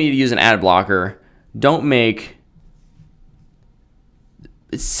don't want me to use an ad blocker, don't make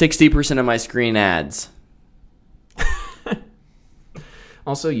 60% of my screen ads.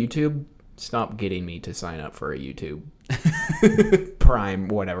 Also, YouTube, stop getting me to sign up for a YouTube Prime,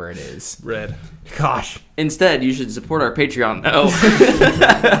 whatever it is. Red. Gosh. Instead, you should support our Patreon. No.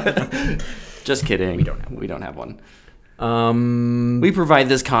 Just kidding. We don't have one. We provide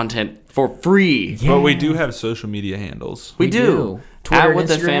this content for free. Yeah. But we do have social media handles. We do. Twitter At and What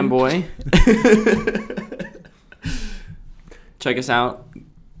the Instagram. Fanboy. Check us out.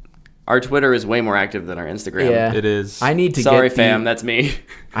 Our Twitter is way more active than our Instagram. Yeah. It is. I need to Sorry, get fam. That's me.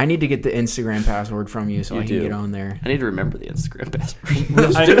 I need to get the Instagram password from you so You I can do. get on there. I need to remember the Instagram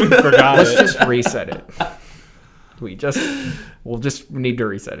password. I forgot Let's it. just reset it. We'll just need to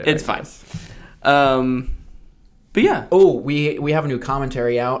reset it. It's I fine. guess. But yeah. Oh, we have a new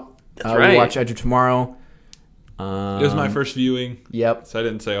commentary out. That's We right. watch Edge of Tomorrow. It was my first viewing, Yep. so I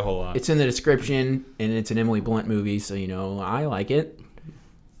didn't say a whole lot. It's in the description, and it's an Emily Blunt movie, so I like it.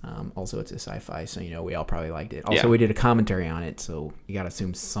 Also, it's a sci-fi, so we all probably liked it. Also, Yeah. we did a commentary on it, so you gotta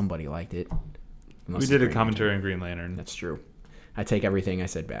assume somebody liked it. Unless We it's did a Green commentary on Green Lantern. That's true. I take everything I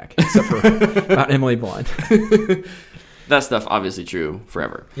said back, except for about Emily Blunt. That stuff obviously true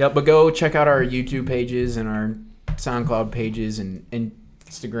forever. Yep, but go check out our YouTube pages and our SoundCloud pages and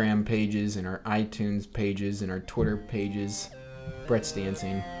Instagram pages and our iTunes pages and our Twitter pages. Brett's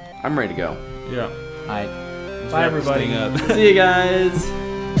dancing. I'm ready to go. Yeah. All right. Let's Bye, wrap this everybody. thing up. See you guys.